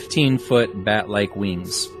and 15-foot bat-like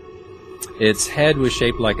wings. Its head was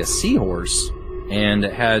shaped like a seahorse, and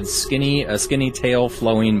it had a skinny tail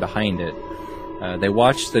flowing behind it. They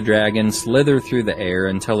watched the dragon slither through the air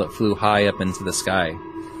until it flew high up into the sky.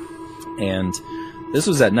 And this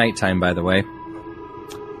was at nighttime, by the way.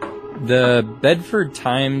 The Bedford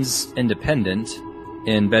Times Independent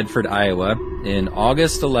in Bedford, Iowa, in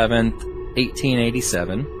August 11th,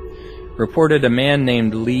 1887, reported a man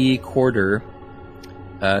named Lee Corder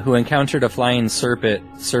who encountered a flying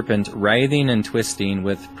serpent writhing and twisting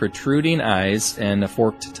with protruding eyes and a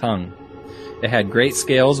forked tongue. It had great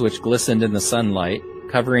scales which glistened in the sunlight,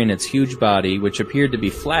 covering its huge body, which appeared to be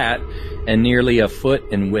flat and nearly a foot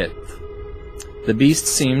in width. The beast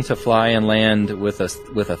seemed to fly and land with a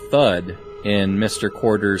thud in Mr.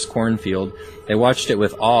 Corder's cornfield. They watched it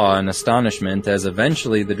with awe and astonishment as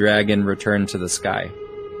eventually the dragon returned to the sky.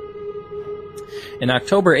 In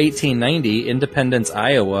October 1890, Independence,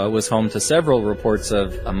 Iowa was home to several reports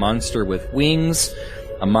of a monster with wings,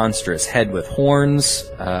 a monstrous head with horns,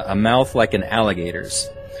 a mouth like an alligator's.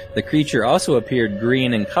 The creature also appeared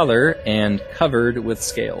green in color and covered with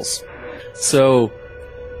scales. So,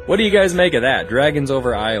 what do you guys make of that? Dragons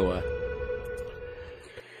over Iowa.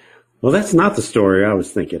 Well, that's not the story I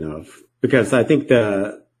was thinking of, because I think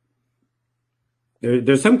there's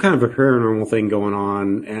some kind of a paranormal thing going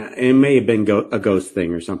on. And it may have been a ghost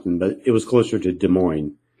thing or something, but it was closer to Des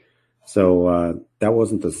Moines. So that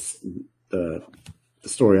wasn't the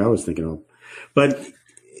story I was thinking of. But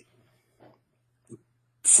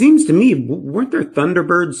seems to me, weren't there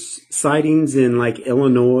Thunderbirds sightings in like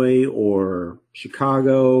Illinois or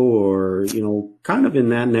Chicago or, kind of in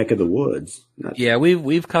that neck of the woods? Yeah,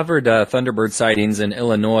 we've covered Thunderbird sightings in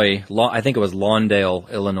Illinois. I think it was Lawndale,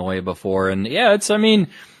 Illinois before. And yeah, I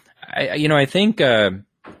think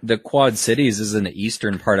the Quad Cities is in the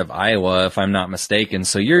eastern part of Iowa, if I'm not mistaken.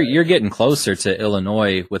 So you're getting closer to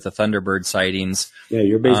Illinois with the Thunderbird sightings. Yeah,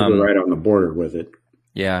 you're basically right on the border with it.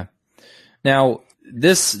 Yeah. Now,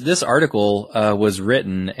 this article was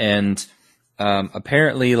written, and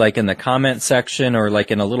apparently, like in the comment section or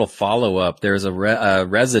like in a little follow-up, there's a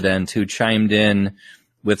resident who chimed in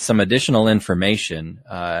with some additional information.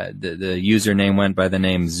 The username went by the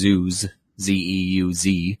name Zeuz,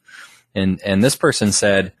 Z-E-U-Z, and this person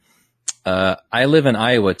said, I live in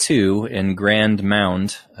Iowa too, in Grand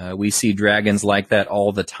Mound. We see dragons like that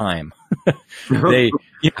all the time.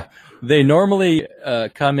 They normally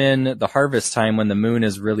come in the harvest time when the moon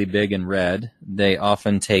is really big and red. They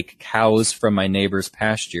often take cows from my neighbor's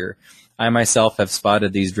pasture. I myself have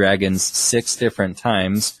spotted these dragons 6 different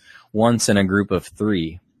times, once in a group of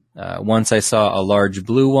 3. Once I saw a large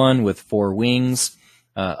blue one with 4 wings.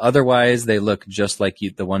 Otherwise, they look just like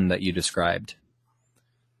the one that you described.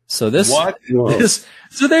 So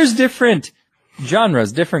so there's different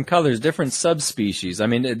genres, different colors, different subspecies. I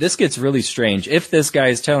mean, this gets really strange. If this guy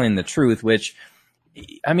is telling the truth, which,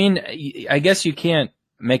 I mean, I guess you can't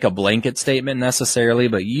make a blanket statement necessarily,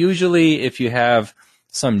 but usually if you have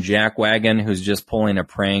some jackwagon who's just pulling a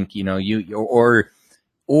prank,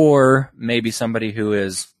 or maybe somebody who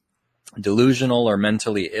is delusional or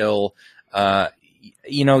mentally ill,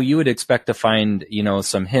 you would expect to find,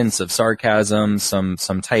 some hints of sarcasm,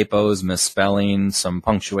 some typos, misspelling, some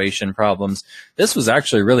punctuation problems. This was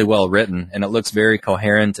actually really well written, and it looks very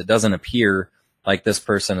coherent. It doesn't appear like this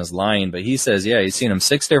person is lying, but he says, yeah, he's seen him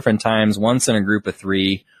 6 different times, once in a group of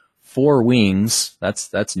 3, 4 wings.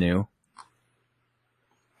 That's new.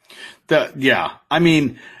 I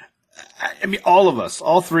mean, all of us,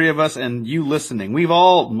 all 3 of us, and you listening, a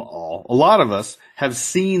lot of us have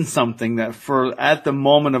seen something that at the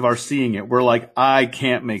moment of our seeing it, we're like, I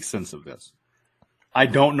can't make sense of this. I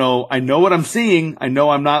don't know. I know what I'm seeing. I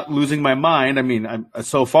know I'm not losing my mind. I mean,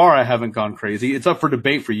 so far I haven't gone crazy. It's up for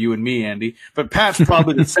debate for you and me, Andy, but Pat's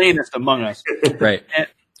probably the sanest among us. Right.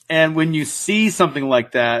 And when you see something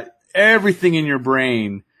like that, everything in your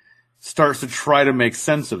brain starts to try to make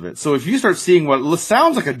sense of it. So if you start seeing what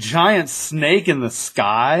sounds like a giant snake in the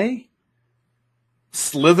sky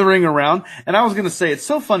slithering around, and I was going to say, it's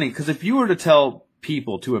so funny because if you were to tell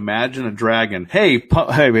people to imagine a dragon, hey,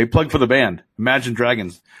 plug for the band, Imagine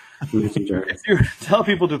Dragons. If you tell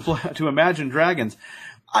people to imagine dragons,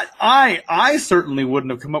 I certainly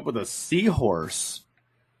wouldn't have come up with a seahorse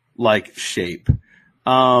like shape.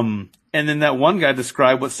 And then that one guy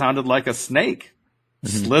described what sounded like a snake.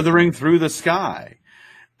 Slithering through the sky.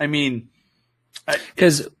 I mean,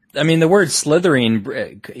 the word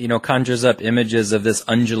slithering, conjures up images of this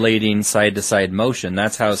undulating side to side motion.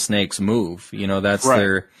 That's how snakes move. That's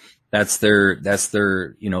right. That's their,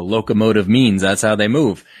 locomotive means. That's how they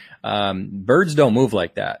move. Birds don't move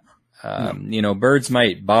like that. No. Birds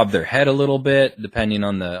might bob their head a little bit depending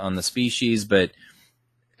on the species, but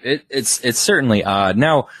it's certainly odd.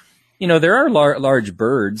 Now, there are large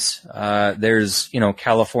birds. There's,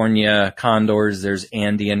 California condors. There's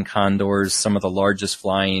Andean condors, some of the largest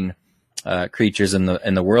flying creatures in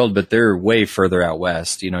the world, but they're way further out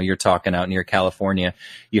west. You're talking out near California.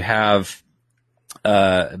 You have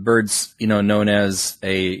birds, known as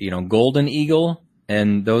a golden eagle,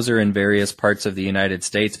 and those are in various parts of the United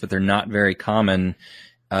States, but they're not very common,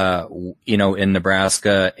 in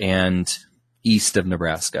Nebraska and east of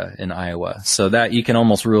Nebraska in Iowa. So that you can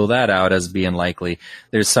almost rule that out as being likely.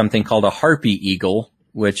 There's something called a harpy eagle,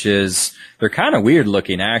 which they're kind of weird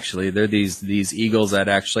looking actually. They're these eagles that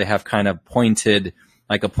actually have kind of pointed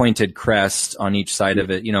crest on each side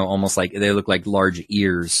of it, almost like they look like large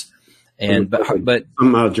ears. And but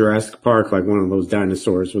somehow Jurassic Park, like one of those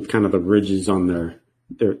dinosaurs with kind of the ridges on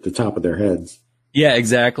the top of their heads. Yeah,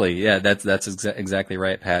 exactly. Yeah, that's exactly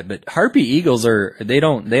right, Pat. But harpy eagles they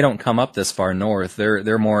don't come up this far north.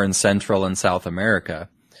 They're more in Central and South America.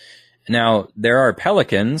 Now, there are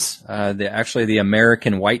pelicans. The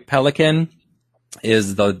American white pelican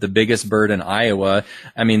is the biggest bird in Iowa.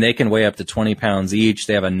 I mean, they can weigh up to 20 pounds each.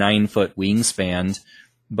 They have a 9-foot wingspan,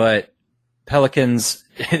 but pelicans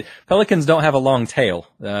don't have a long tail.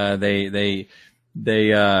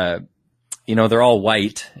 They're all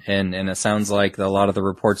white, and it sounds like a lot of the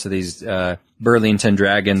reports of these Burlington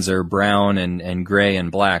dragons are brown and gray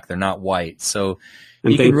and black. They're not white. So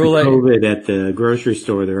you can rule it. COVID at the grocery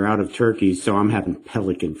store, they're out of turkeys, so I'm having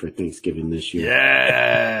pelican for Thanksgiving this year.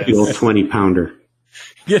 Yeah, the old 20-pounder.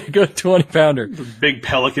 Get a good 20-pounder. Big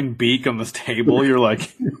pelican beak on this table. You're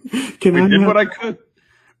like, I did what I could.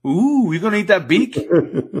 Ooh, you gonna eat that beak?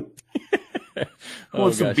 I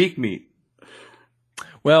want some beak meat.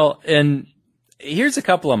 Well, and here's a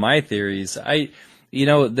couple of my theories.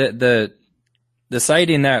 The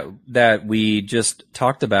sighting that we just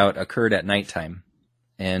talked about occurred at nighttime.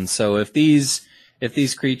 And so if these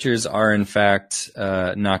creatures are in fact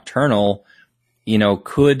nocturnal,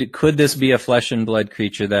 could this be a flesh and blood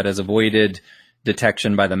creature that has avoided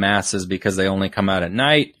detection by the masses because they only come out at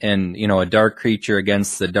night? And a dark creature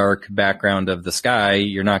against the dark background of the sky,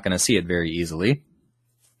 you're not going to see it very easily.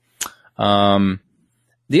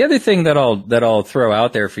 The other thing that I'll throw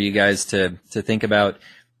out there for you guys to think about,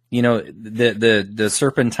 the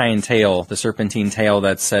serpentine tail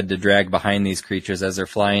that's said to drag behind these creatures as they're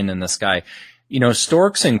flying in the sky.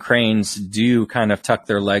 Storks and cranes do kind of tuck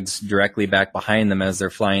their legs directly back behind them as they're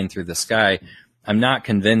flying through the sky. I'm not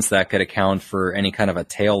convinced that could account for any kind of a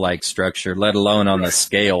tail-like structure, let alone on the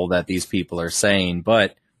scale that these people are saying.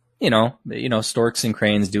 But, storks and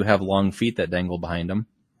cranes do have long feet that dangle behind them.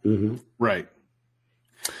 Mm-hmm. Right.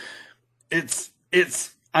 It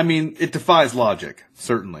defies logic,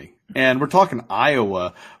 certainly. And we're talking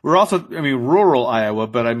Iowa. We're also, rural Iowa,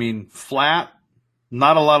 but flat,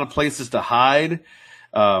 not a lot of places to hide.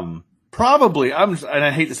 Probably, and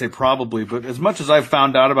I hate to say probably, but as much as I've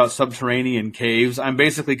found out about subterranean caves, I'm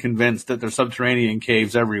basically convinced that there's subterranean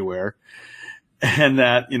caves everywhere. And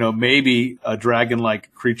that, maybe a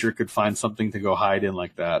dragon-like creature could find something to go hide in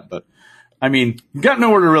like that. But, you've got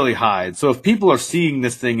nowhere to really hide. So if people are seeing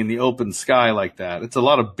this thing in the open sky like that, it's a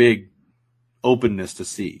lot of big openness to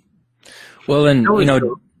see. Well, and,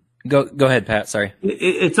 go ahead, Pat. Sorry.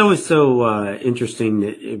 It's always so interesting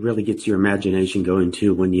that it really gets your imagination going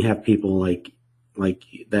too when you have people like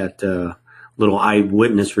that little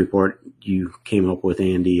eyewitness report you came up with,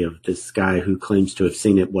 Andy, of this guy who claims to have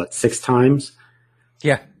seen it 6 times.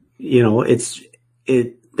 Yeah.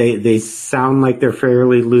 They sound like they're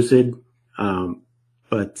fairly lucid,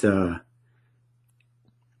 but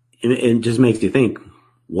it just makes you think.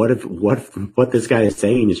 What if what this guy is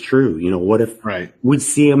saying is true? What if we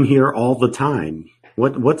see him here all the time?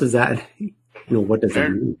 What does that, what does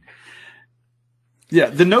that mean? Yeah,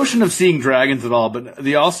 the notion of seeing dragons at all, but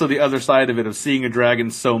the other side of it of seeing a dragon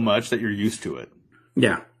so much that you're used to it.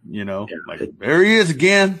 Yeah. There he is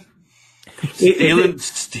again.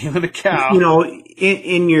 Stealing a cow.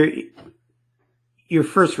 In your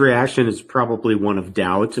first reaction is probably one of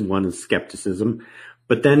doubt and one of skepticism,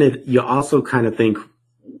 but then you also kind of think,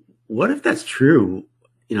 what if that's true?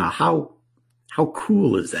 How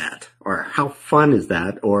cool is that? Or how fun is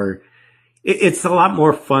that? Or it's a lot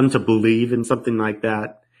more fun to believe in something like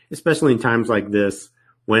that, especially in times like this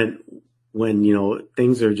when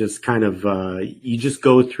things are just kind of, you just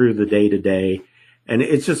go through the day to day, and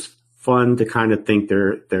it's just fun to kind of think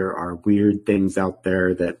there are weird things out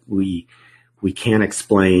there that we can't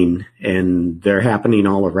explain, and they're happening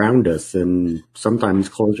all around us and sometimes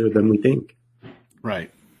closer than we think. Right.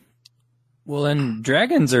 Well, and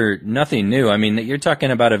dragons are nothing new. You're talking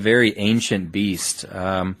about a very ancient beast.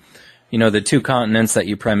 The 2 continents that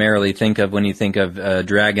you primarily think of when you think of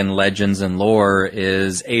dragon legends and lore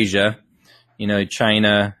is Asia.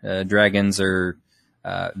 China, dragons are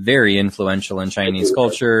very influential in Chinese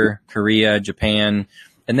culture, Korea, Japan.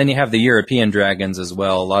 And then you have the European dragons as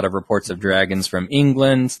well. A lot of reports of dragons from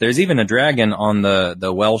England. There's even a dragon on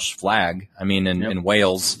the Welsh flag. In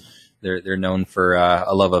Wales. They're known for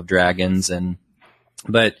a love of dragons,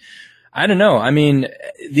 but I don't know.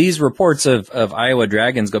 These reports of Iowa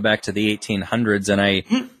dragons go back to the 1800s,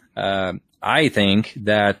 and I think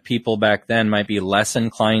that people back then might be less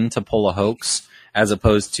inclined to pull a hoax as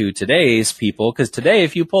opposed to today's people. Because today,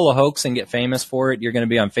 if you pull a hoax and get famous for it, you're going to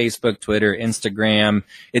be on Facebook, Twitter, Instagram.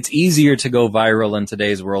 It's easier to go viral in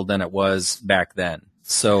today's world than it was back then.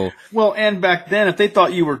 So and back then, if they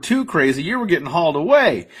thought you were too crazy, you were getting hauled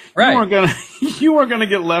away. Right. You weren't gonna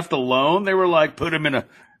get left alone. They were like, put him in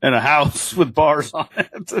a house with bars on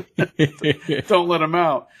it. Don't let him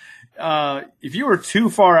out. If you were too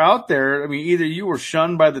far out there, either you were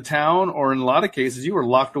shunned by the town, or in a lot of cases, you were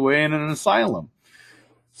locked away in an asylum.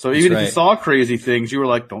 So even if you saw crazy things, you were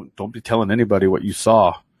like, don't be telling anybody what you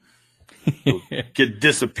saw. Get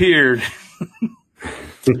disappeared.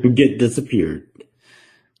 Get disappeared.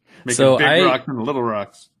 Making big rocks and little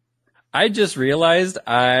rocks. I just realized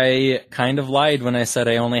I kind of lied when I said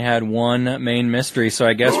I only had one main mystery, so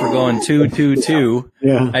I guess we're going 2-2-2.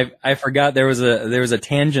 Yeah. I forgot there was a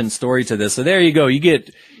tangent story to this. So there you go. You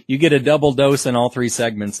get a double dose in all 3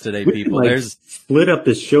 segments today, people. Split up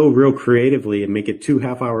this show real creatively and make it 2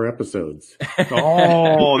 half-hour episodes.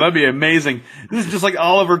 Oh, that'd be amazing. This is just like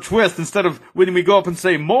Oliver Twist. Instead of when we go up and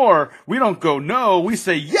say more, we don't go no, we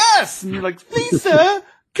say yes. And you're like, Lisa,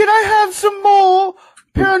 can I have some more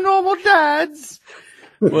Paranormal Dads?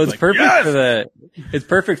 Well, it's perfect it's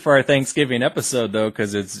perfect for our Thanksgiving episode though,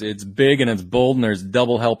 because it's big and it's bold and there's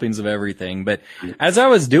double helpings of everything. But as I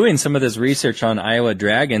was doing some of this research on Iowa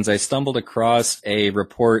dragons, I stumbled across a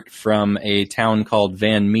report from a town called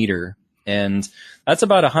Van Meter, and that's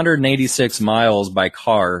about 186 miles by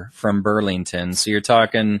car from Burlington. So you're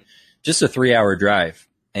talking just a 3-hour drive.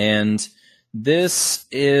 And this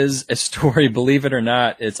is a story, believe it or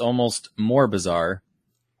not, it's almost more bizarre.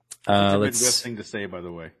 That's a let's Midwest thing to say, by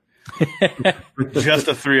the way. Just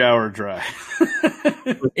a 3-hour drive.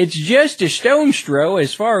 It's just a stone's throw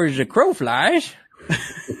as far as the crow flies.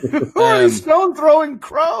 Who are these stone throwing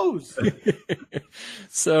crows?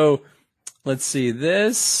 So let's see.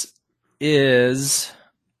 This is,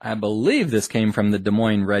 I believe this came from the Des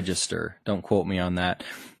Moines Register. Don't quote me on that.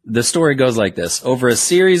 The story goes like this. Over a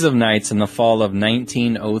series of nights in the fall of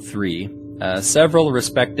 1903, several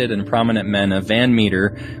respected and prominent men of Van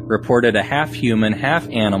Meter reported a half-human,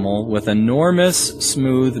 half-animal with enormous,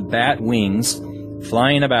 smooth bat wings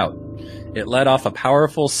flying about. It let off a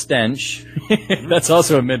powerful stench. That's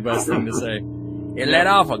also a Midwest thing to say. It let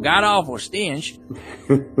off a god-awful stench.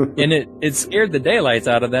 And it scared the daylights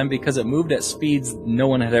out of them because it moved at speeds no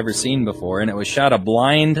one had ever seen before, and it was shot a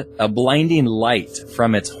blinding light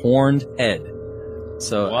from its horned head.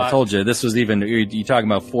 So What? I told you, this was even, you talking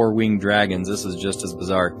about four-winged dragons, this is just as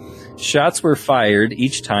bizarre. Shots were fired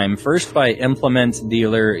each time, first by implement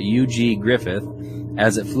dealer U.G. Griffith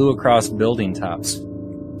as it flew across building tops.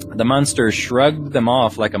 The monster shrugged them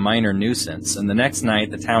off like a minor nuisance, and the next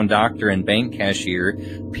night the town doctor and bank cashier,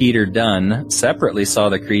 Peter Dunn, separately saw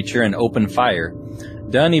the creature and opened fire.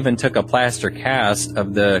 Dunn even took a plaster cast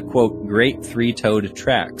of the, quote, great three-toed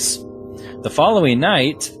tracks. The following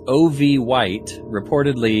night, O.V. White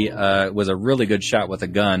reportedly was a really good shot with a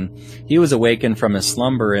gun. He was awakened from his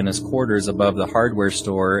slumber in his quarters above the hardware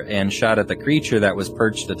store and shot at the creature that was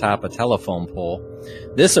perched atop a telephone pole.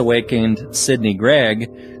 This awakened Sidney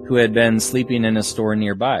Gregg, who had been sleeping in a store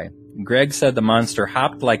nearby. Gregg said the monster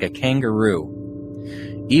hopped like a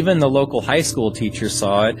kangaroo. Even the local high school teacher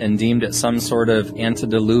saw it and deemed it some sort of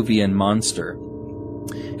antediluvian monster.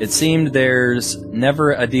 It seemed there's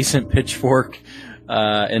never a decent pitchfork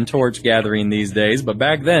and torch gathering these days, but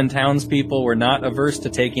back then townspeople were not averse to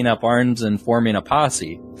taking up arms and forming a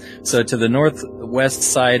posse. So to the northwest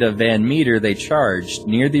side of Van Meter they charged,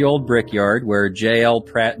 near the old brickyard where J.L.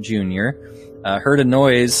 Pratt Jr. Heard a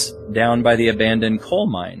noise down by the abandoned coal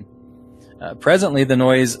mine. Presently the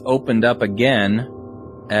noise opened up again,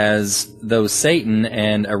 as though Satan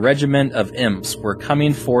and a regiment of imps were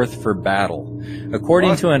coming forth for battle.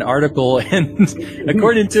 According to an article in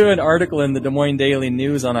the Des Moines Daily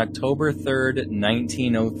News on October 3rd,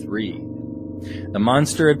 1903. The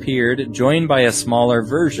monster appeared, joined by a smaller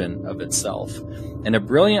version of itself. In a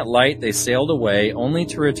brilliant light they sailed away, only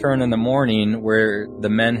to return in the morning where the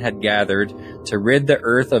men had gathered to rid the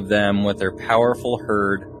earth of them with their powerful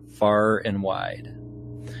herd far and wide.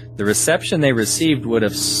 The reception they received would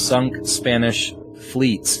have sunk Spanish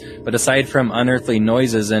fleets, but aside from unearthly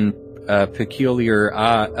noises and peculiar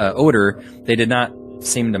odor, they did not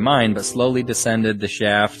seem to mind, but slowly descended the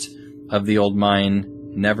shaft of the old mine,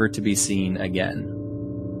 never to be seen again.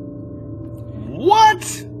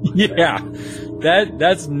 What? Yeah,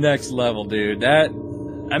 that's next level, dude. And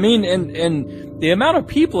the amount of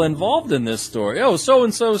people involved in this story. Oh,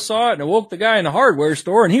 so-and-so saw it and awoke the guy in the hardware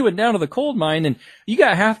store, and he went down to the coal mine, and you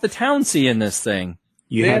got half the town seeing this thing.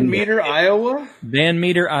 Van Meter, Iowa? Van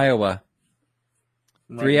Meter, Iowa.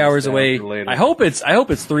 I'm 3 writing hours this down away. for later. I hope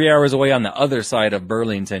it's 3 hours away on the other side of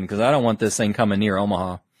Burlington, because I don't want this thing coming near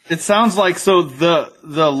Omaha. It sounds like the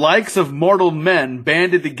likes of mortal men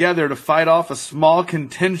banded together to fight off a small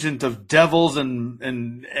contingent of devils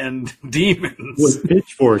and demons. With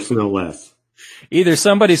pitchforks, no less. Either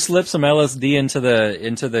somebody slipped some LSD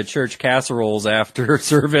into the church casseroles after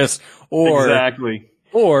service, or Exactly.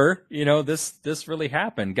 or this really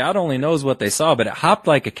happened. God only knows what they saw, but it hopped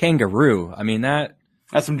like a kangaroo. I mean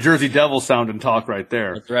That's some Jersey Devil sound and talk right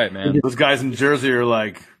there. that's right, man. Those guys in Jersey are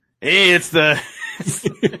like, hey, it's the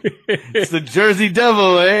Jersey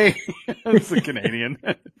Devil, eh? It's the Canadian.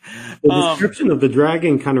 The description of the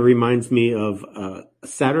dragon kind of reminds me of a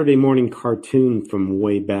Saturday morning cartoon from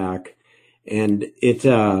way back. And it,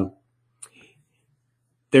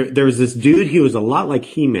 there was this dude, he was a lot like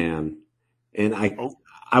He-Man. And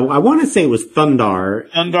I want to say it was Thundar.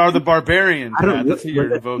 Thundar the Barbarian. I don't know. That's who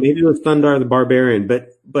you're invoking. Maybe it was Thundar the Barbarian,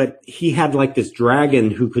 but he had like this dragon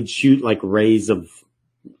who could shoot like rays of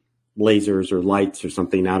lasers or lights or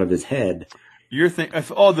something out of his head.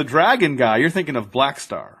 The dragon guy. You're thinking of Black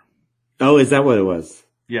Star. Oh, is that what it was?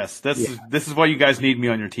 Yes, this is why you guys need me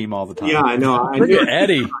on your team all the time. Yeah, I know. I Look knew at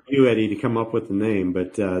Eddie. Eddie to come up with the name,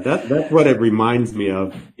 but that's what it reminds me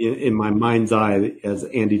of in my mind's eye as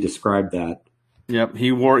Andy described that. Yep,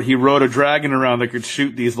 he rode a dragon around that could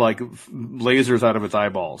shoot these like lasers out of its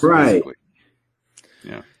eyeballs. Right. Basically.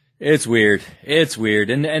 Yeah. It's weird.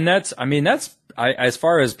 And as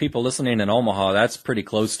far as people listening in Omaha, that's pretty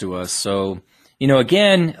close to us. So,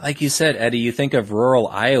 again, like you said, Eddie, you think of rural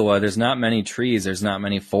Iowa, there's not many trees, there's not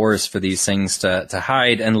many forests for these things to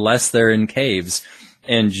hide unless they're in caves.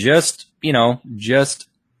 And just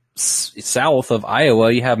south of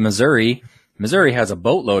Iowa, you have Missouri. Missouri has a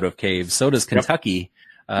boatload of caves. So does Kentucky.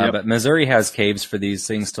 Yep. But Missouri has caves for these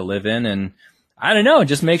things to live in. And I don't know, it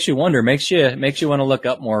just makes you wonder, makes you want to look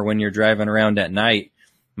up more when you're driving around at night.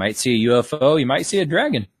 Might see a UFO, you might see a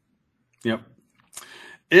dragon. Yep.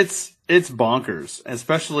 It's bonkers,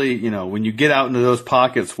 especially, when you get out into those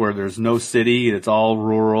pockets where there's no city, it's all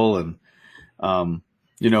rural, and,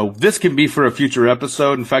 this can be for a future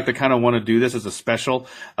episode. In fact, I kind of want to do this as a special.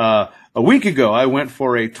 A week ago, I went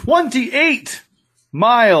for a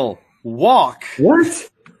 28-mile walk. What?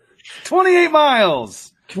 28 miles.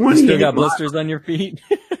 You still got blisters on your feet?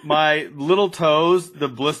 My little toes, the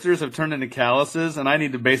blisters have turned into calluses, and I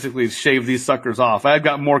need to basically shave these suckers off. I've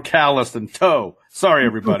got more callus than toe. Sorry,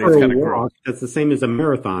 everybody. It's kind of gross. That's the same as a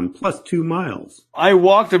marathon, plus 2 miles. I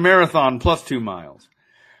walked a marathon plus 2 miles.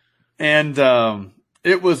 And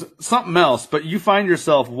it was something else, but you find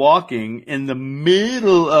yourself walking in the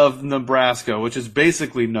middle of Nebraska, which is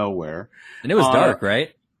basically nowhere. And it was dark,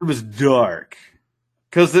 right? It was dark.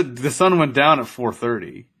 Because the sun went down at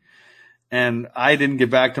 4:30. And I didn't get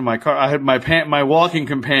back to my car. I had my walking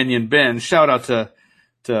companion, Ben. Shout out to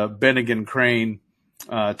Bennigan Crane,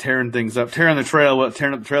 tearing up the trail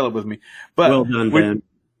up with me. But well done, Ben.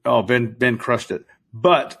 Oh, Ben crushed it.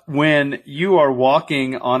 But when you are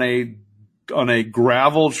walking on a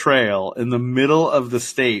gravel trail in the middle of the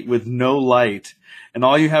state with no light, and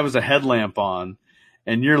all you have is a headlamp on,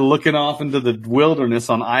 and you're looking off into the wilderness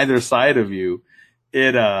on either side of you,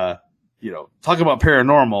 talk about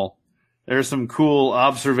paranormal. There's some cool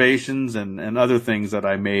observations and other things that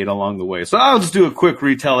I made along the way. So I'll just do a quick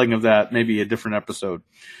retelling of that, maybe a different episode.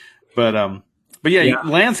 But yeah.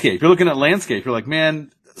 Landscape. You're looking at landscape. You're like,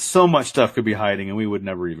 man, so much stuff could be hiding and we would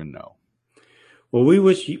never even know. Well, we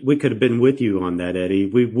wish we could have been with you on that, Eddie.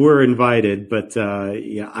 We were invited, but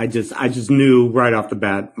I just knew right off the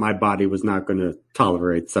bat my body was not going to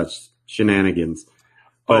tolerate such shenanigans.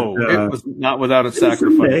 But, it was not without its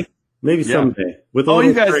sacrifice. Maybe someday. With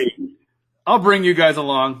you guys. Training. I'll bring you guys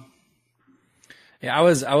along. Yeah, I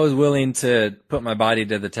was willing to put my body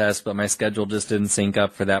to the test, but my schedule just didn't sync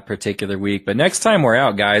up for that particular week. But next time we're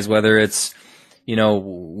out, guys, whether it's,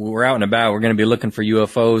 we're out and about, we're going to be looking for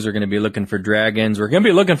UFOs, we're going to be looking for dragons, we're going to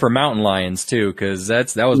be looking for mountain lions too, because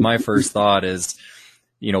that was my first thought is,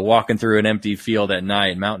 walking through an empty field at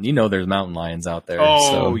night, there's mountain lions out there.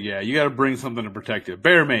 Oh, yeah, you got to bring something to protect you.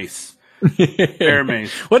 Bear mace. Bear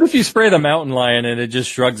mace. What if you spray the mountain lion and it just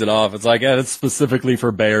shrugs it off? It's like, it's specifically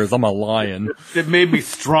for bears. I'm a lion. It made me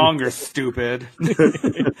stronger, stupid.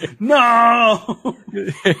 No!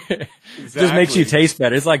 Exactly. Just makes you taste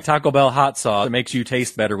better. It's like Taco Bell hot sauce. It makes you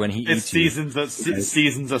taste better when he eats you. It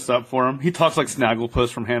seasons us up for him. He talks like Snagglepuss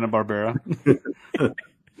from Hanna-Barbera.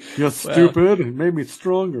 You're stupid. It made me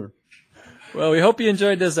stronger. Well, we hope you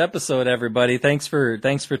enjoyed this episode, everybody. Thanks for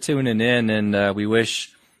tuning in, and we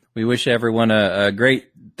wish everyone a great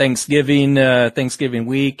Thanksgiving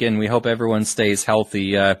week, and we hope everyone stays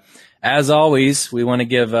healthy. As always, we want to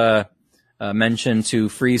give a mention to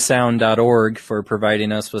freesound.org for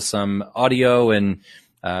providing us with some audio and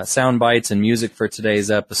sound bites and music for today's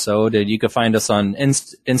episode. And you can find us on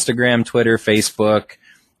Instagram, Twitter, Facebook.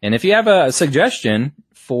 And if you have a suggestion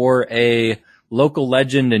for a local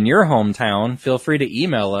legend in your hometown, feel free to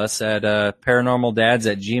email us at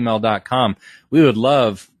paranormaldads@gmail.com. We would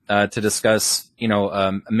love to discuss,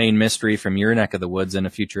 a main mystery from your neck of the woods in a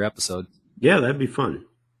future episode. Yeah, that'd be fun.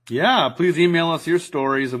 Yeah, please email us your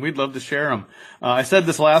stories, and we'd love to share them. I said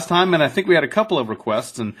this last time, and I think we had a couple of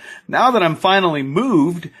requests, and now that I'm finally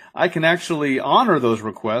moved, I can actually honor those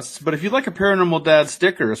requests. But if you'd like a Paranormal Dad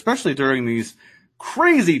sticker, especially during these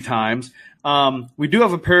crazy times, we do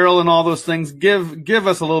have apparel and all those things. Give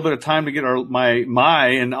us a little bit of time to get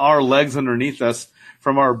our legs underneath us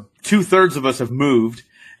from our 2/3 of us have moved.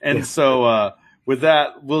 And so, with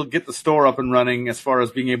that, we'll get the store up and running as far as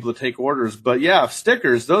being able to take orders. But yeah,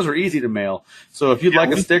 stickers, those are easy to mail. So if you'd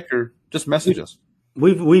like a sticker, just message us.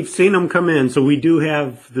 We've seen them come in, so we do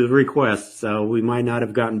have the requests. So we might not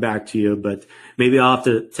have gotten back to you, but maybe I'll have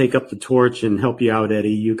to take up the torch and help you out, Eddie.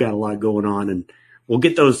 You've got a lot going on, and we'll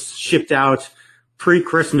get those shipped out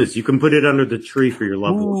pre-Christmas. You can put it under the tree for your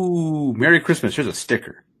loved ones. Ooh, Merry Christmas. Here's a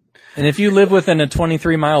sticker. And if you live within a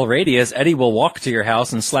 23-mile radius, Eddie will walk to your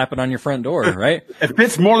house and slap it on your front door, right? If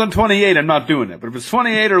it's more than 28, I'm not doing it. But if it's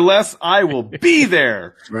 28 or less, I will be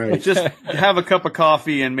there. Right. Just have a cup of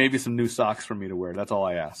coffee and maybe some new socks for me to wear. That's all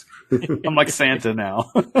I ask. I'm like Santa now.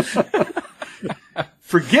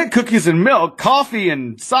 Forget cookies and milk, coffee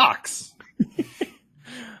and socks.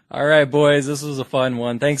 All right, boys, this was a fun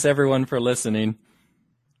one. Thanks, everyone, for listening.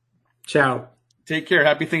 Ciao. Take care.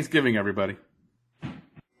 Happy Thanksgiving, everybody.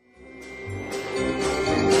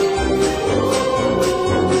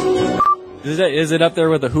 Is it up there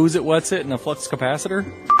with a Who's It, What's It, and a flux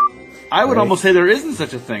capacitor? I would almost say there isn't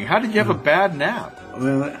such a thing. How did you have a bad nap?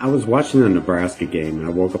 Well, I was watching the Nebraska game, and I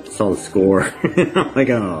woke up and saw the score. I'm like,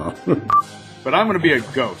 oh. But I'm going to be a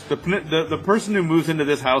ghost. The person who moves into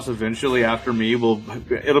this house eventually after me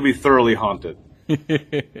it'll be thoroughly haunted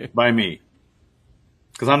by me.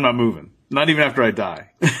 Because I'm not moving. Not even after I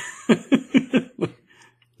die.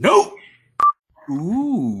 Nope.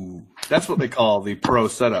 Ooh. That's what they call the pro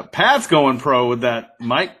setup. Pat's going pro with that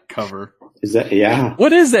mic cover. Is that, yeah.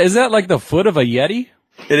 What is that? Is that like the foot of a Yeti?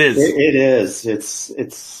 It is. It is.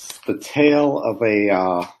 It's the tail of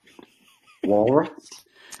a walrus.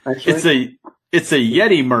 Actually. It's a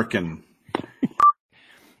Yeti merkin.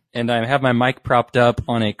 And I have my mic propped up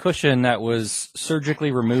on a cushion that was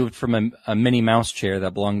surgically removed from a Minnie Mouse chair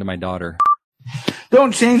that belonged to my daughter.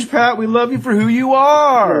 Don't change, Pat. We love you for who you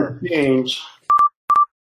are. Change.